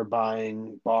 I remember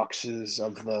buying boxes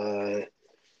of the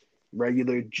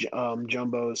regular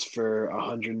jumbos for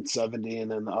 170 and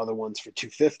then the other ones for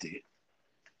 250,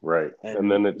 right. And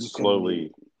and then it's you couldn't even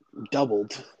slowly,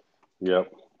 doubled. yep,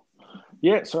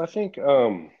 yeah. So I think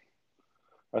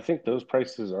those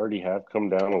prices already have come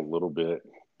down a little bit,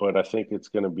 but I think it's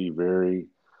going to be very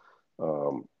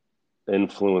um,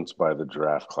 influenced by the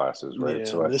draft classes, right? Yeah,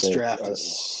 So this draft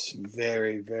is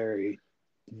very, very,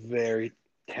 very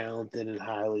talented and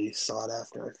highly sought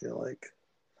after. I feel like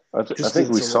I just think because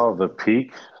we it's a saw little.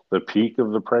 the peak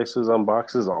of the prices on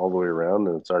boxes all the way around,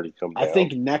 and it's already come I down.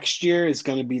 think next year is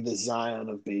going to be the Zion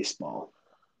of baseball.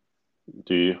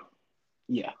 Do you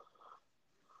Yeah,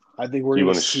 I think we're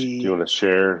going to do you see want to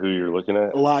share who you're looking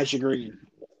at? Elijah Green.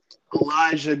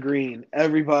 Elijah Green.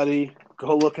 Everybody,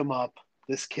 go look him up.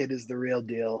 This kid is the real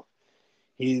deal.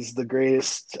 He's the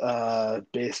greatest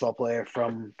baseball player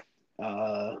from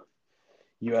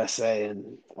USA,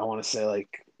 and I want to say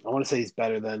he's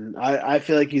better than I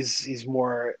feel like he's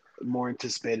more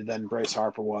anticipated than Bryce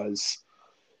Harper was.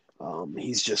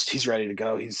 He's ready to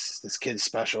go. This kid's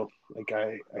special. Like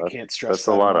I can't stress That's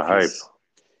a that lot enough. of hype.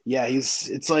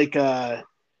 It's like I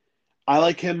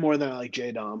like him more than I like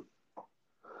J Dom.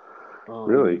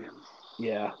 Really?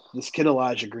 Yeah, this kid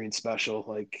Elijah Green special.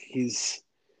 Like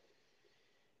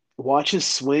watch his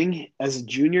swing as a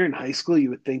junior in high school.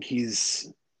 You would think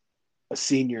he's a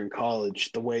senior in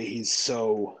college. The way he's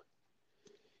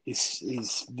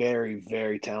very,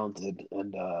 very talented,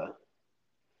 and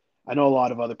I know a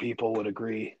lot of other people would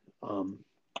agree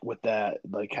with that.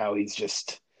 Like how he's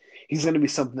going to be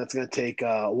something that's going to take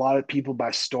a lot of people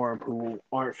by storm who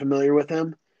aren't familiar with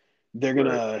him. They're going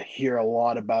to hear a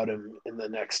lot about him in the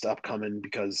next upcoming,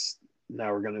 because now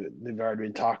they've already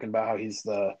been talking about how he's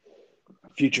the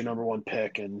future number one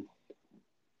pick, and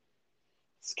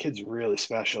this kid's really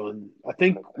special. And I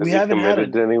think we haven't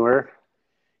committed to anywhere.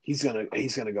 He's gonna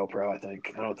go pro. I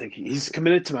think. I don't think he's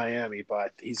committed to Miami,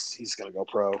 but he's gonna go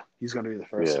pro. He's gonna be the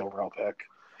first overall pick.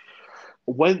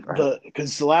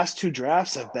 Because the last two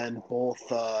drafts have been both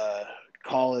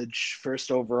college first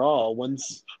overall.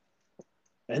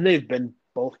 And they've been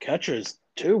both catchers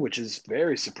too, which is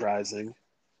very surprising.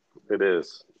 It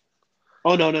is.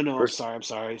 Oh no! I'm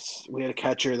sorry. We had a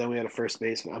catcher, then we had a first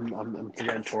baseman. I'm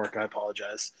forgetting Torque. I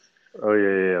apologize. Oh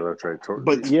yeah, that's right.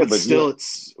 But still,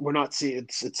 we're not seeing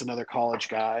it's another college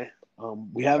guy.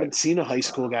 We haven't seen a high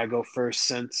school guy go first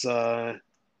since since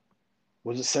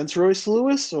Royce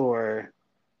Lewis, or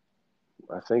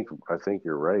I think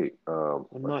you're right. I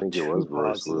think it was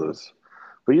Royce positive. Lewis.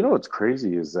 But you know what's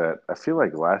crazy is that I feel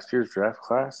like last year's draft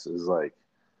class is like,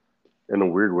 in a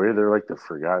weird way, they're like the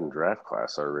forgotten draft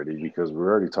class already, because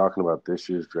we're already talking about this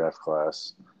year's draft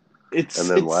class. I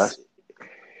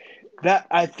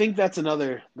think that's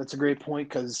a great point,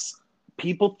 because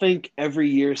people think every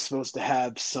year is supposed to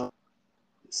have some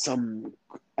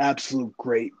absolute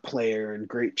great player and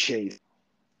great chase.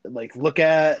 Like look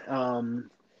at the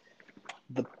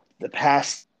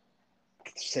past,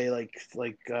 say like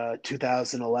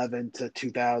 2011 to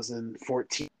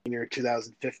 2014 or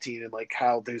 2015, and like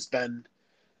how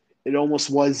it almost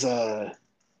was a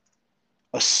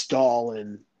stall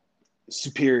in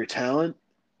superior talent.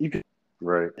 You could,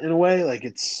 right, in a way, like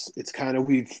it's kind of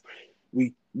we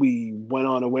went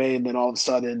on away, and then all of a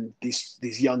sudden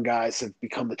these young guys have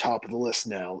become the top of the list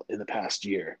now in the past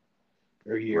year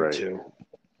or year or two.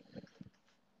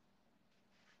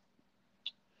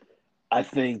 I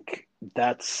think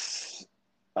that's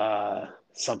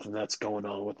something that's going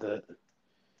on with it.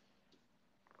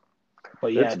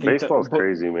 But yeah, baseball's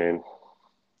crazy, man.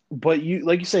 But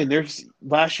like you say, there's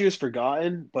last year's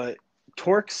forgotten, but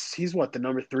Torques, he's the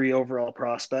number 3 overall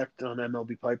prospect on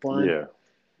MLB Pipeline. Yeah.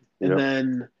 And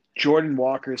then Jordan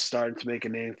Walker's starting to make a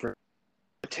name for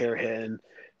tear hitting.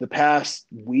 The past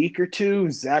week or two,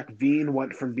 Zach Veen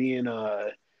went from being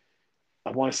I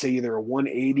want to say either a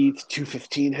 180 to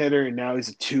 215 hitter, and now he's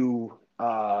a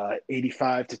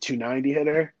 285 to 290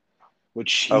 hitter,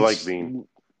 which I like Veen.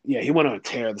 Yeah, he went on a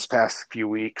tear this past few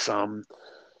weeks.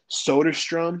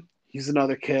 Soderstrom, he's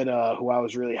another kid who I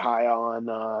was really high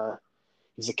on.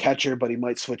 He's a catcher, but he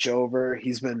might switch over.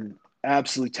 He's been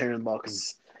absolutely tearing the ball,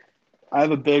 because I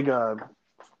have a big I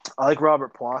like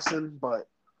Robert Poisson, but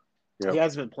he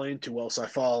hasn't been playing too well, so I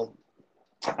follow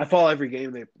every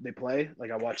game they play.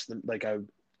 Like I watch them, like I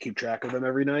keep track of them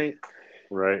every night.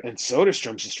 Right. And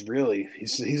Soderstrom's just really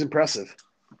he's impressive.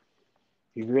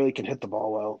 He really can hit the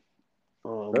ball well.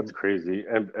 That's crazy.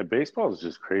 And baseball is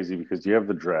just crazy, because you have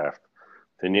the draft,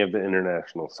 then you have the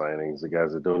international signings, the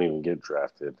guys that don't even get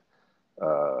drafted.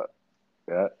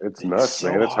 It's nuts,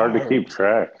 so man. It's hard to keep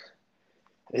track.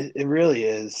 It really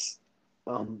is.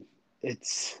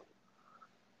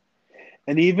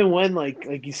 And even when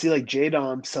like you see like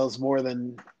J-Dom sells more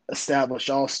than established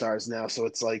all-stars now, so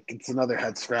it's like it's another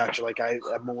head scratcher. Like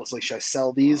I'm almost like, should I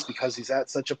sell these because he's at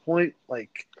such a point?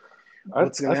 Like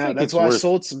what's gonna happen? That's why I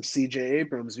sold some CJ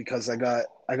Abrams, because I got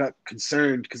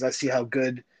concerned, because I see how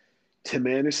good Tim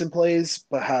Anderson plays,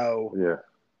 but how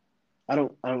I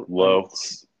don't low.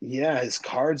 His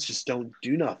cards just don't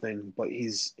do nothing, but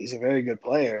he's a very good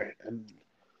player, and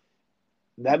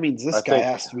that means this guy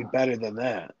has to be better than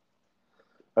that.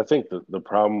 I think the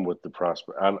problem with the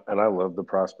prospect, and I love the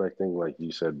prospecting, like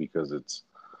you said, because it's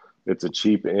a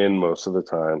cheap in most of the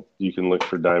time. You can look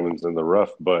for diamonds in the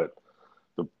rough, but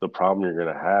the problem you're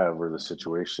going to have, or the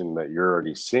situation that you're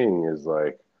already seeing, is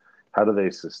like how do they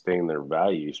sustain their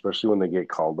value, especially when they get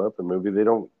called up and maybe they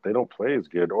don't play as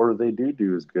good, or they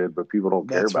do as good, but people don't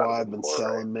care That's about why them I've been anymore, right?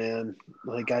 selling, man.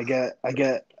 Like I get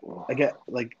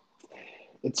like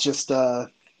it's just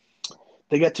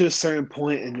they get to a certain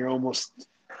point and you're almost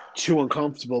too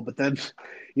uncomfortable. But then,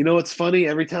 you know what's funny?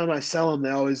 Every time I sell them, they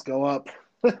always go up.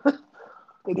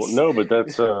 Well, It's no, but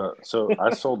that's so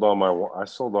I sold all my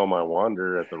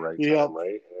Wander at the right time, yep,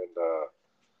 right? And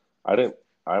I didn't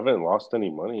I haven't lost any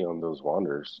money on those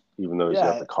Wanders, even though he's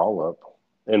got yeah. the call up.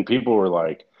 And people were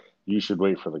like, "You should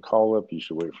wait for the call up. You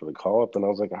should wait for the call up." And I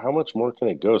was like, "How much more can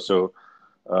it go?" So,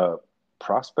 uh,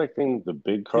 prospecting the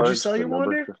big Did you cards, sell the your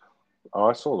number. Wander? Oh,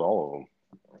 I sold all of them.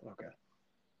 Okay.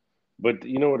 But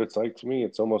you know what it's like to me?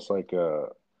 It's almost like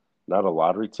not a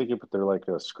lottery ticket, but they're like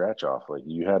a scratch off. Like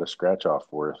you had a scratch off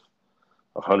worth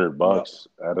Yep. $100.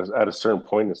 At a certain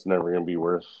point, it's never going to be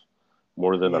worth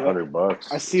more than Yep.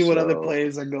 I $100. see what other So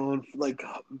players are going for, like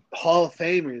Hall of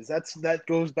Famers. That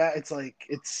goes back. It's like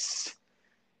it's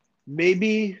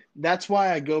maybe that's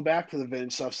why I go back to the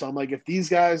vintage stuff. So I'm like, if these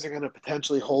guys are going to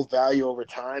potentially hold value over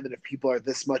time, and if people are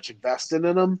this much invested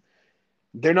in them,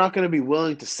 they're not going to be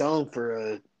willing to sell them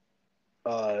for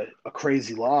a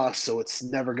crazy loss. So it's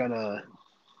never going to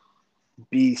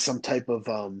be some type of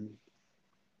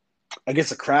I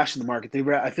guess a crash in the market.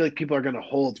 I feel like people are going to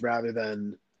hold rather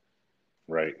than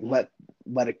right, let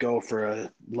let it go for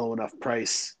a low enough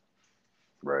price.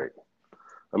 right.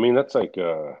 I mean, that's like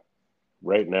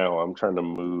right now. I'm trying to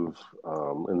move,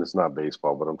 and it's not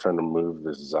baseball, but I'm trying to move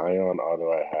this Zion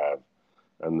auto I have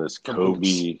and this From hoops.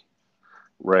 Kobe.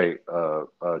 Right,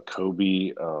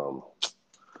 Kobe.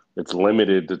 It's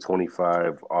limited to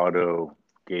 25 auto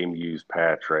game use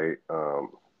patch. Right.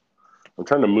 I'm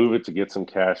trying to move it to get some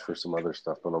cash for some other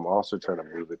stuff, but I'm also trying to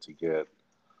move it to get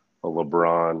a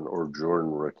LeBron or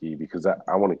Jordan rookie because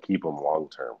I want to keep them long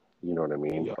term. You know what I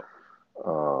mean? Yeah.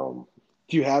 Um,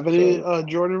 Do you have any so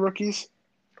Jordan rookies?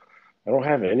 I don't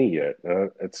have any yet.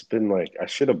 It's been like I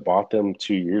should have bought them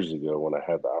 2 years ago when I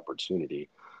had the opportunity.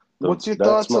 What's your That's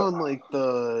thoughts my. on like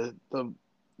the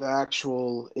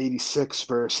actual 86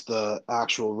 versus the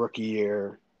actual rookie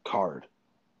year card?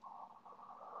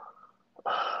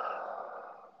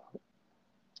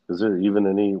 Is there even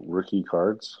any rookie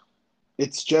cards?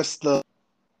 It's just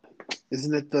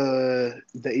isn't it the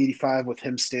 85 with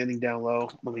him standing down low?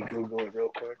 Let me Google it real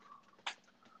quick.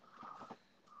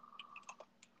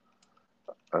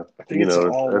 I think it's an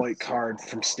all white It's card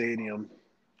from Stadium.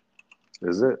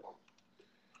 is it?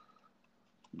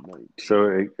 19.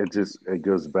 So it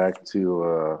goes back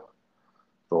to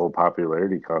the whole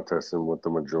popularity contest and what the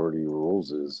majority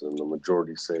rules is, and the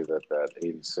majority say that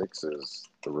 86 is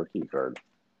the rookie card.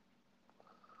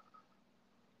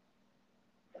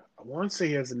 I want to say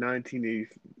he has a 1980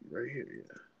 right here.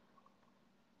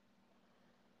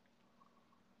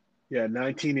 Yeah,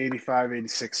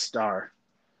 1985-86 star.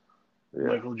 Yeah.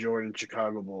 Michael Jordan,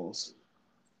 Chicago Bulls.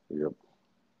 Yep.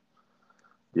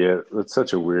 Yeah, it's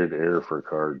such a weird error for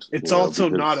cards, It's also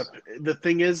not a. because The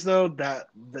thing is though that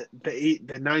the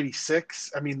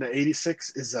 96. I mean the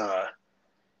 86 is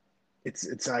it's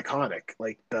iconic.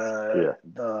 Like yeah,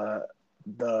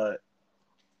 the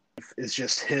is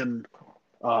just him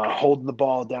holding the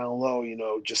ball down low.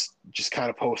 Just kind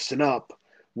of posting up.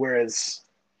 Whereas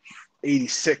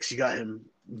 86, you got him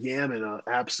yamming an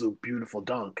absolute beautiful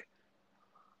dunk.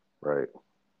 right.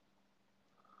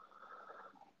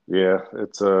 Yeah,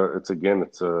 it's a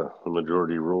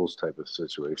majority rules type of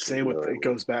situation. Same You know with what I it mean?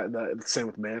 goes back the same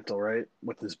with Mantle, right?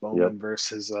 With his Yep. Bowman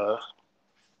versus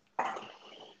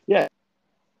yeah,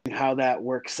 how that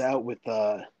works out with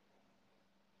how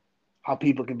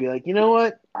people can be like, you know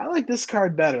what, I like this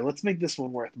card better. Let's make this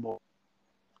one worth more.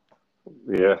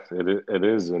 Yeah, it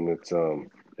is, and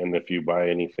and if you buy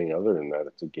anything other than that,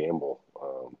 it's a gamble.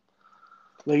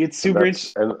 Like it's And super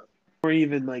that's interesting. and Or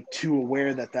even like too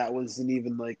aware that wasn't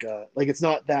even like it's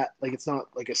not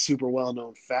like a super well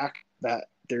known fact that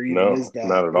there even is no, that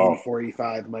not at all.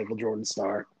 84-85 Michael Jordan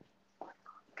star.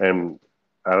 And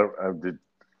I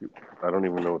don't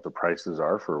even know what the prices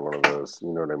are for one of those. You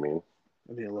know what I mean?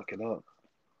 Let me look it up.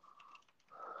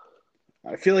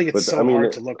 I feel like it's But I so mean,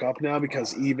 hard to look up now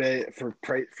because eBay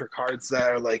for cards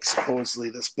that are like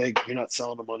supposedly this big, you're not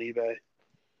selling them on eBay.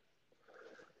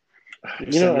 You're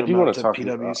I sending do them out want to to talk.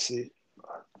 PWC.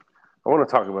 I want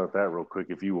to talk about that real quick.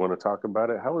 If you want to talk about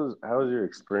it, how was your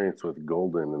experience with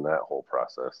Golden in that whole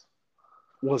process?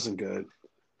 Wasn't good.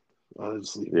 I'll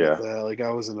just leave it at Yeah, that. Like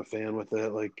I wasn't a fan with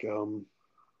it. Like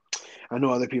I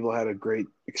know other people had a great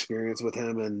experience with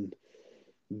him and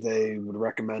they would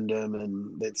recommend him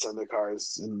and they'd send their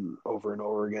cars and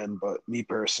over again. But me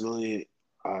personally,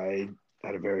 I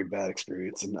had a very bad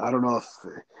experience, and I don't know if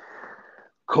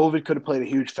COVID could have played a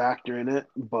huge factor in it,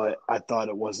 but I thought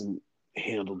it wasn't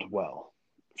handled well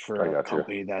I for a got you.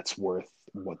 company that's worth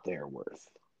what they're worth.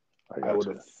 I I got would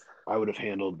you. have I would have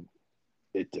handled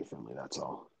it differently. That's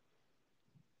all.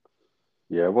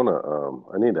 Yeah,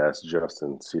 I need to ask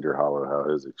Justin Cedar Hollow how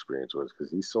his experience was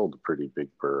because he sold a pretty big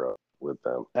burro with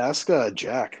them. Ask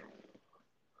Jack.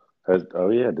 Oh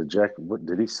yeah,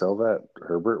 did he sell that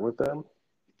Herbert with them?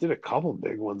 Did a couple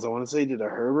big ones. I want to say he did a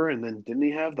Herbert, and then didn't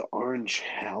he have the orange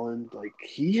Howland? Like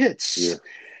he Yeah. hits.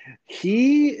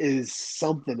 He is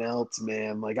something else,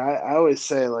 man. Like I always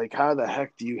say, like how the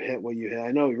heck do you hit what you hit?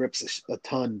 I know he rips a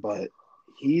ton, but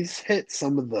he's hit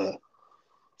some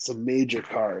major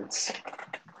cards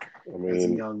I as a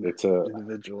mean, young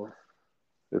individual.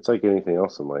 it's like anything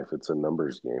else in life. It's a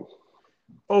numbers game.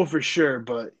 Oh, for sure.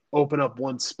 But open up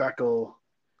one speckle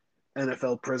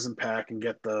NFL Prism pack and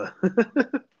get the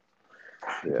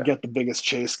Yeah. get the biggest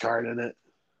chase card in it.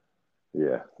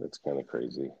 Yeah, that's kind of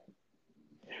crazy.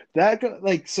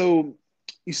 Like so,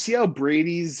 you see how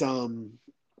Brady's I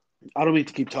don't mean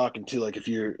to keep talking too, like if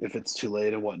it's too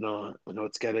late and whatnot. I know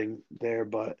it's getting there,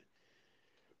 but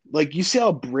like you see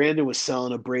how Brandon was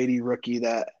selling a Brady rookie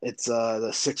that it's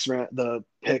the sixth round, the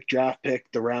draft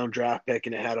pick, the round draft pick,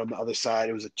 and it had on the other side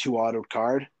it was a 2 auto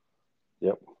card.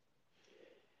 Yep.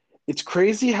 It's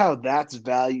crazy how that's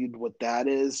valued what that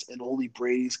is, and only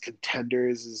Brady's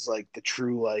contenders is like the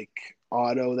true like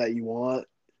auto that you want.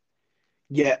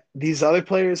 Yet these other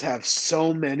players have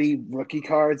so many rookie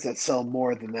cards that sell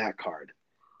more than that card.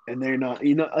 And they're not,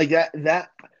 like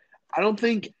that I don't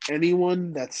think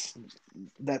anyone that's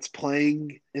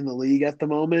playing in the league at the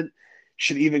moment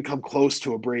should even come close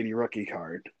to a Brady rookie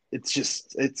card. It's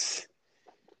just it's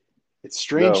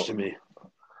strange to No, me.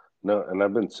 no, and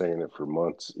I've been saying it for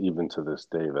months, even to this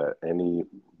day, that any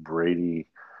Brady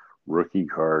rookie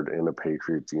card in a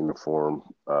Patriots uniform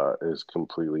is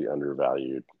completely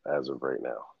undervalued as of right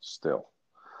now. Still,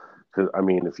 because I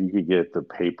mean, if you could get the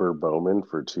paper Bowman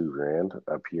for $2,000,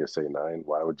 a PSA 9,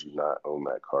 why would you not own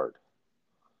that card?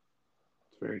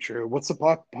 It's very true. What's the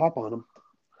pop on them?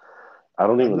 I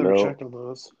don't I've even never know. checked on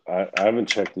those. I haven't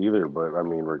checked either, but I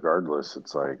mean, regardless,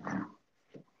 it's like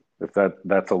if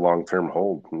that's a long term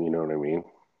hold, you know what I mean?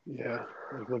 Yeah,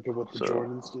 like look at what the So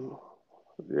Jordans do.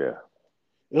 yeah,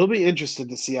 It'll be interesting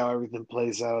to see how everything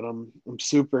plays out. I'm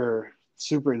super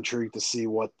intrigued to see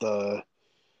what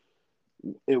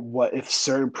if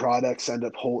certain products end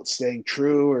up staying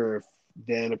true or if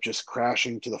they end up just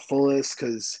crashing to the fullest.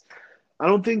 Because I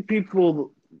don't think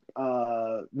people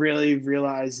really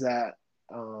realize that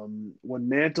when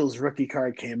Mantle's rookie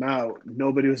card came out,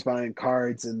 nobody was buying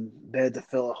cards, and they had to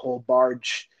fill a whole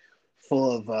barge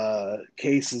full of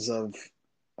cases of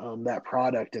that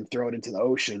product and throw it into the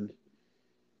ocean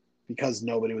because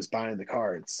nobody was buying the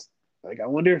cards. Like, I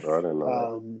wonder if I didn't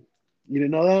know you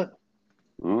didn't know that.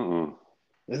 that. Mm-mm.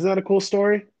 Isn't that a cool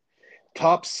story?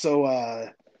 Tops. So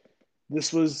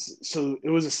it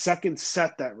was a second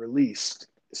set that released.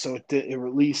 So it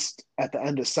released at the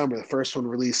end of summer. The first one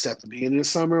released at the beginning of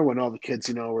summer when all the kids,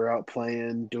 were out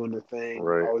playing, doing their thing,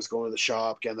 Right. always going to the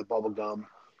shop, getting the bubble gum,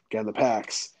 getting the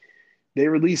packs. They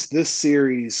released this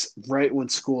series right when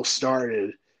school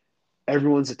started.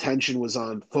 Everyone's attention was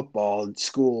on football and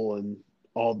school and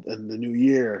all and the new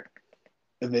year,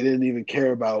 and they didn't even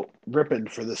care about ripping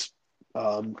for this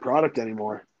product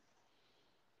anymore.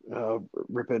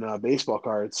 Ripping baseball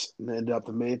cards, and they ended up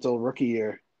the Mantle rookie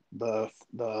year. The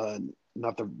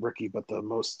not the rookie, but the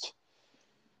most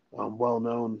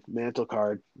well-known Mantle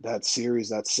card. That series,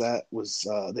 that set was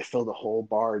they filled a whole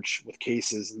barge with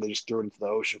cases and they just threw it into the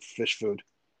ocean for fish food.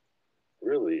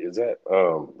 Really? Is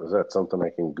that something I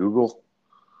can Google?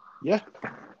 Yeah,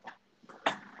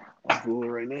 I'll Google it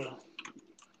right now.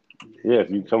 Yeah, if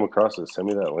you come across it, send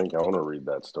me that link. I want to read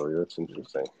that story. That's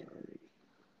interesting.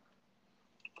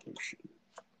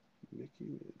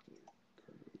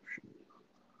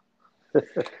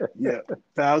 Yeah,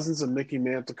 thousands of Mickey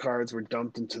Mantle cards were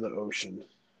dumped into the ocean.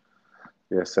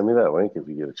 Yeah, send me that link if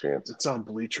you get a chance. It's on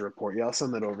Bleacher Report. Yeah, I'll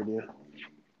send that over to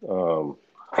you.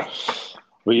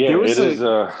 But yeah, it is.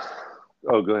 Oh,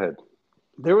 go ahead.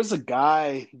 There was a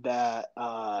guy that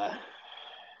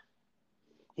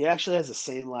he actually has the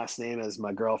same last name as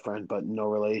my girlfriend, but no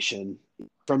relation.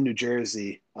 From New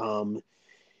Jersey.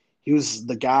 He was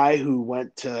the guy who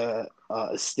went to a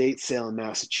estate sale in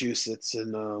Massachusetts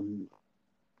in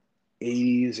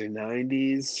 80s or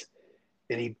 90s,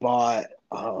 and he bought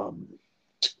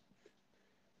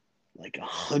like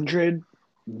 100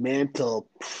 Mantle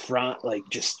front, like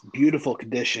just beautiful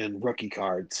condition rookie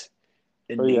cards,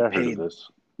 and Oh he yeah, I heard of paid. this.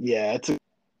 Yeah, it's a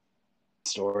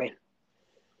story.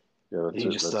 Yeah, He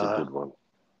just that's a good one.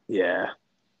 yeah.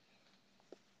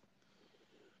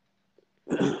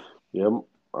 Yeah,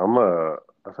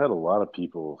 I've had a lot of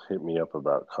people hit me up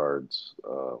about cards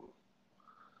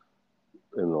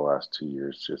in the last 2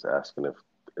 years, just asking if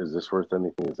is this worth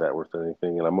anything, is that worth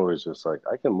anything, and I'm always just like,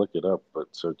 I can look it up, but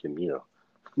so can you.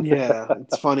 Yeah,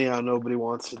 it's funny how nobody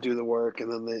wants to do the work,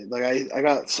 and then they like I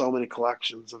got so many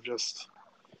collections of just,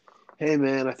 hey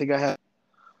man, I think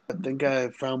I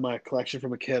found my collection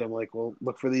from a kid. I'm like, well,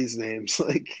 look for these names.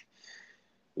 Like,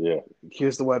 Yeah,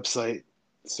 here's the website,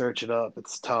 search it up.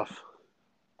 It's tough.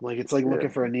 Like it's like yeah, looking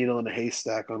for a needle in a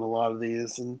haystack on a lot of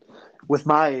these, and with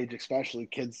my age, especially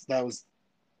kids, that was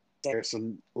there's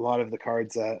some a lot of the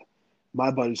cards that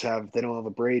my buddies have. If they don't have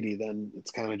a Brady, then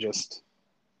it's kind of just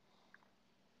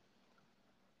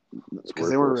it's because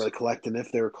they weren't worthless. really collecting.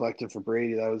 If they were collecting for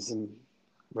Brady, that was in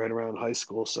right around high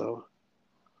school, so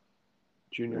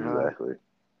junior high. Exactly.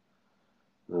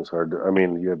 It was hard to. I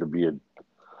mean, you had to be a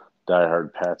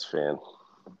diehard Pats fan,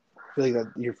 I feel like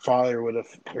that your father would have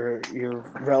or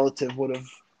your relative would have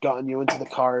gotten you into the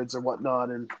cards or whatnot,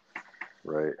 and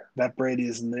right? that Brady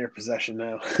is in their possession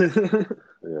now.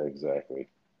 Yeah, exactly.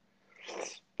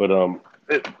 But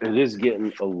it is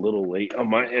getting a little late on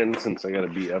my end since I got to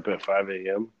be up at 5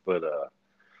 a.m. But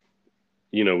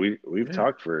we've Yeah.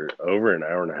 talked for over an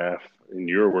hour and a half, and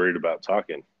you're worried about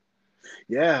talking.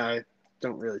 Yeah, I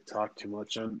don't really talk too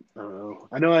much. I don't know.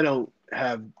 I know I don't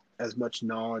have as much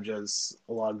knowledge as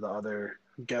a lot of the other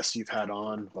guests you've had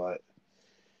on, but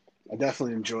I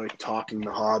definitely enjoy talking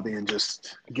the hobby and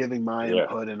just giving my Yeah.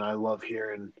 input. And I love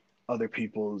hearing other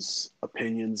people's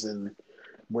opinions and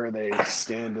where they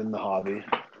stand in the hobby.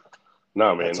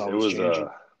 No, That's man, always changing.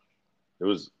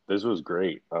 this was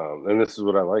great, and this is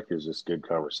what I like is just good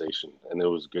conversation, and it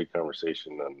was good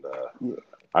conversation, and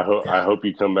I hope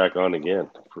you come back on again.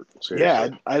 Yeah,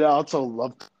 Seriously. I'd also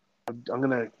love. I'm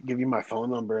gonna give you my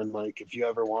phone number, and like if you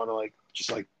ever want to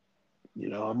just I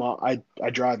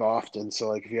drive often, so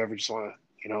like if you ever just want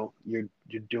to you're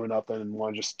doing nothing and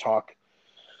want to just talk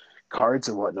cards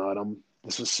and whatnot,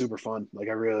 this was super fun. Like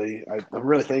I'm really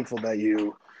thankful that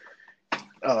you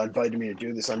invited me to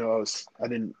do this. I know I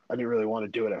didn't really want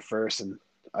to do it at first, and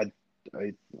I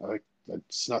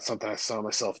it's not something I saw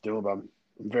myself doing, but I'm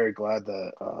very glad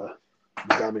that you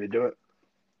got me to do it.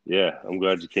 Yeah, I'm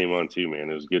glad you came on too, man.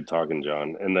 It was good talking,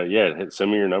 John. And yeah, send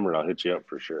me your number, and I'll hit you up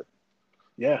for sure.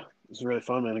 Yeah, it was really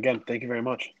fun, man. Again, thank you very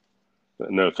much.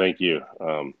 No, thank you.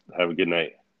 Have a good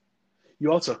night.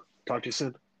 You also. Talk to you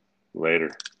soon.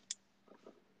 Later.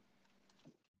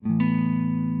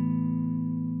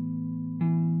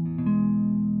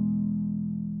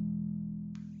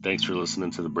 Thanks for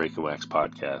listening to the Break and Wax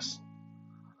podcast.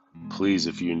 Please,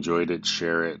 if you enjoyed it,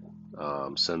 share it,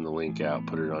 send the link out,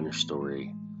 put it on your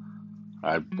story.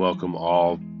 I welcome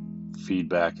all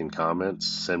feedback and comments.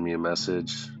 Send me a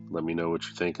message. Let me know what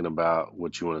you're thinking about,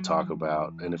 what you want to talk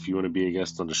about. And if you want to be a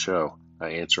guest on the show, I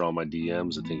answer all my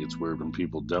DMs. I think it's weird when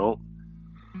people don't.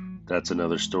 That's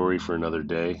another story for another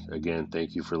day. Again,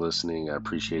 thank you for listening. I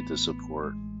appreciate the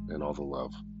support and all the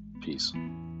love. Peace.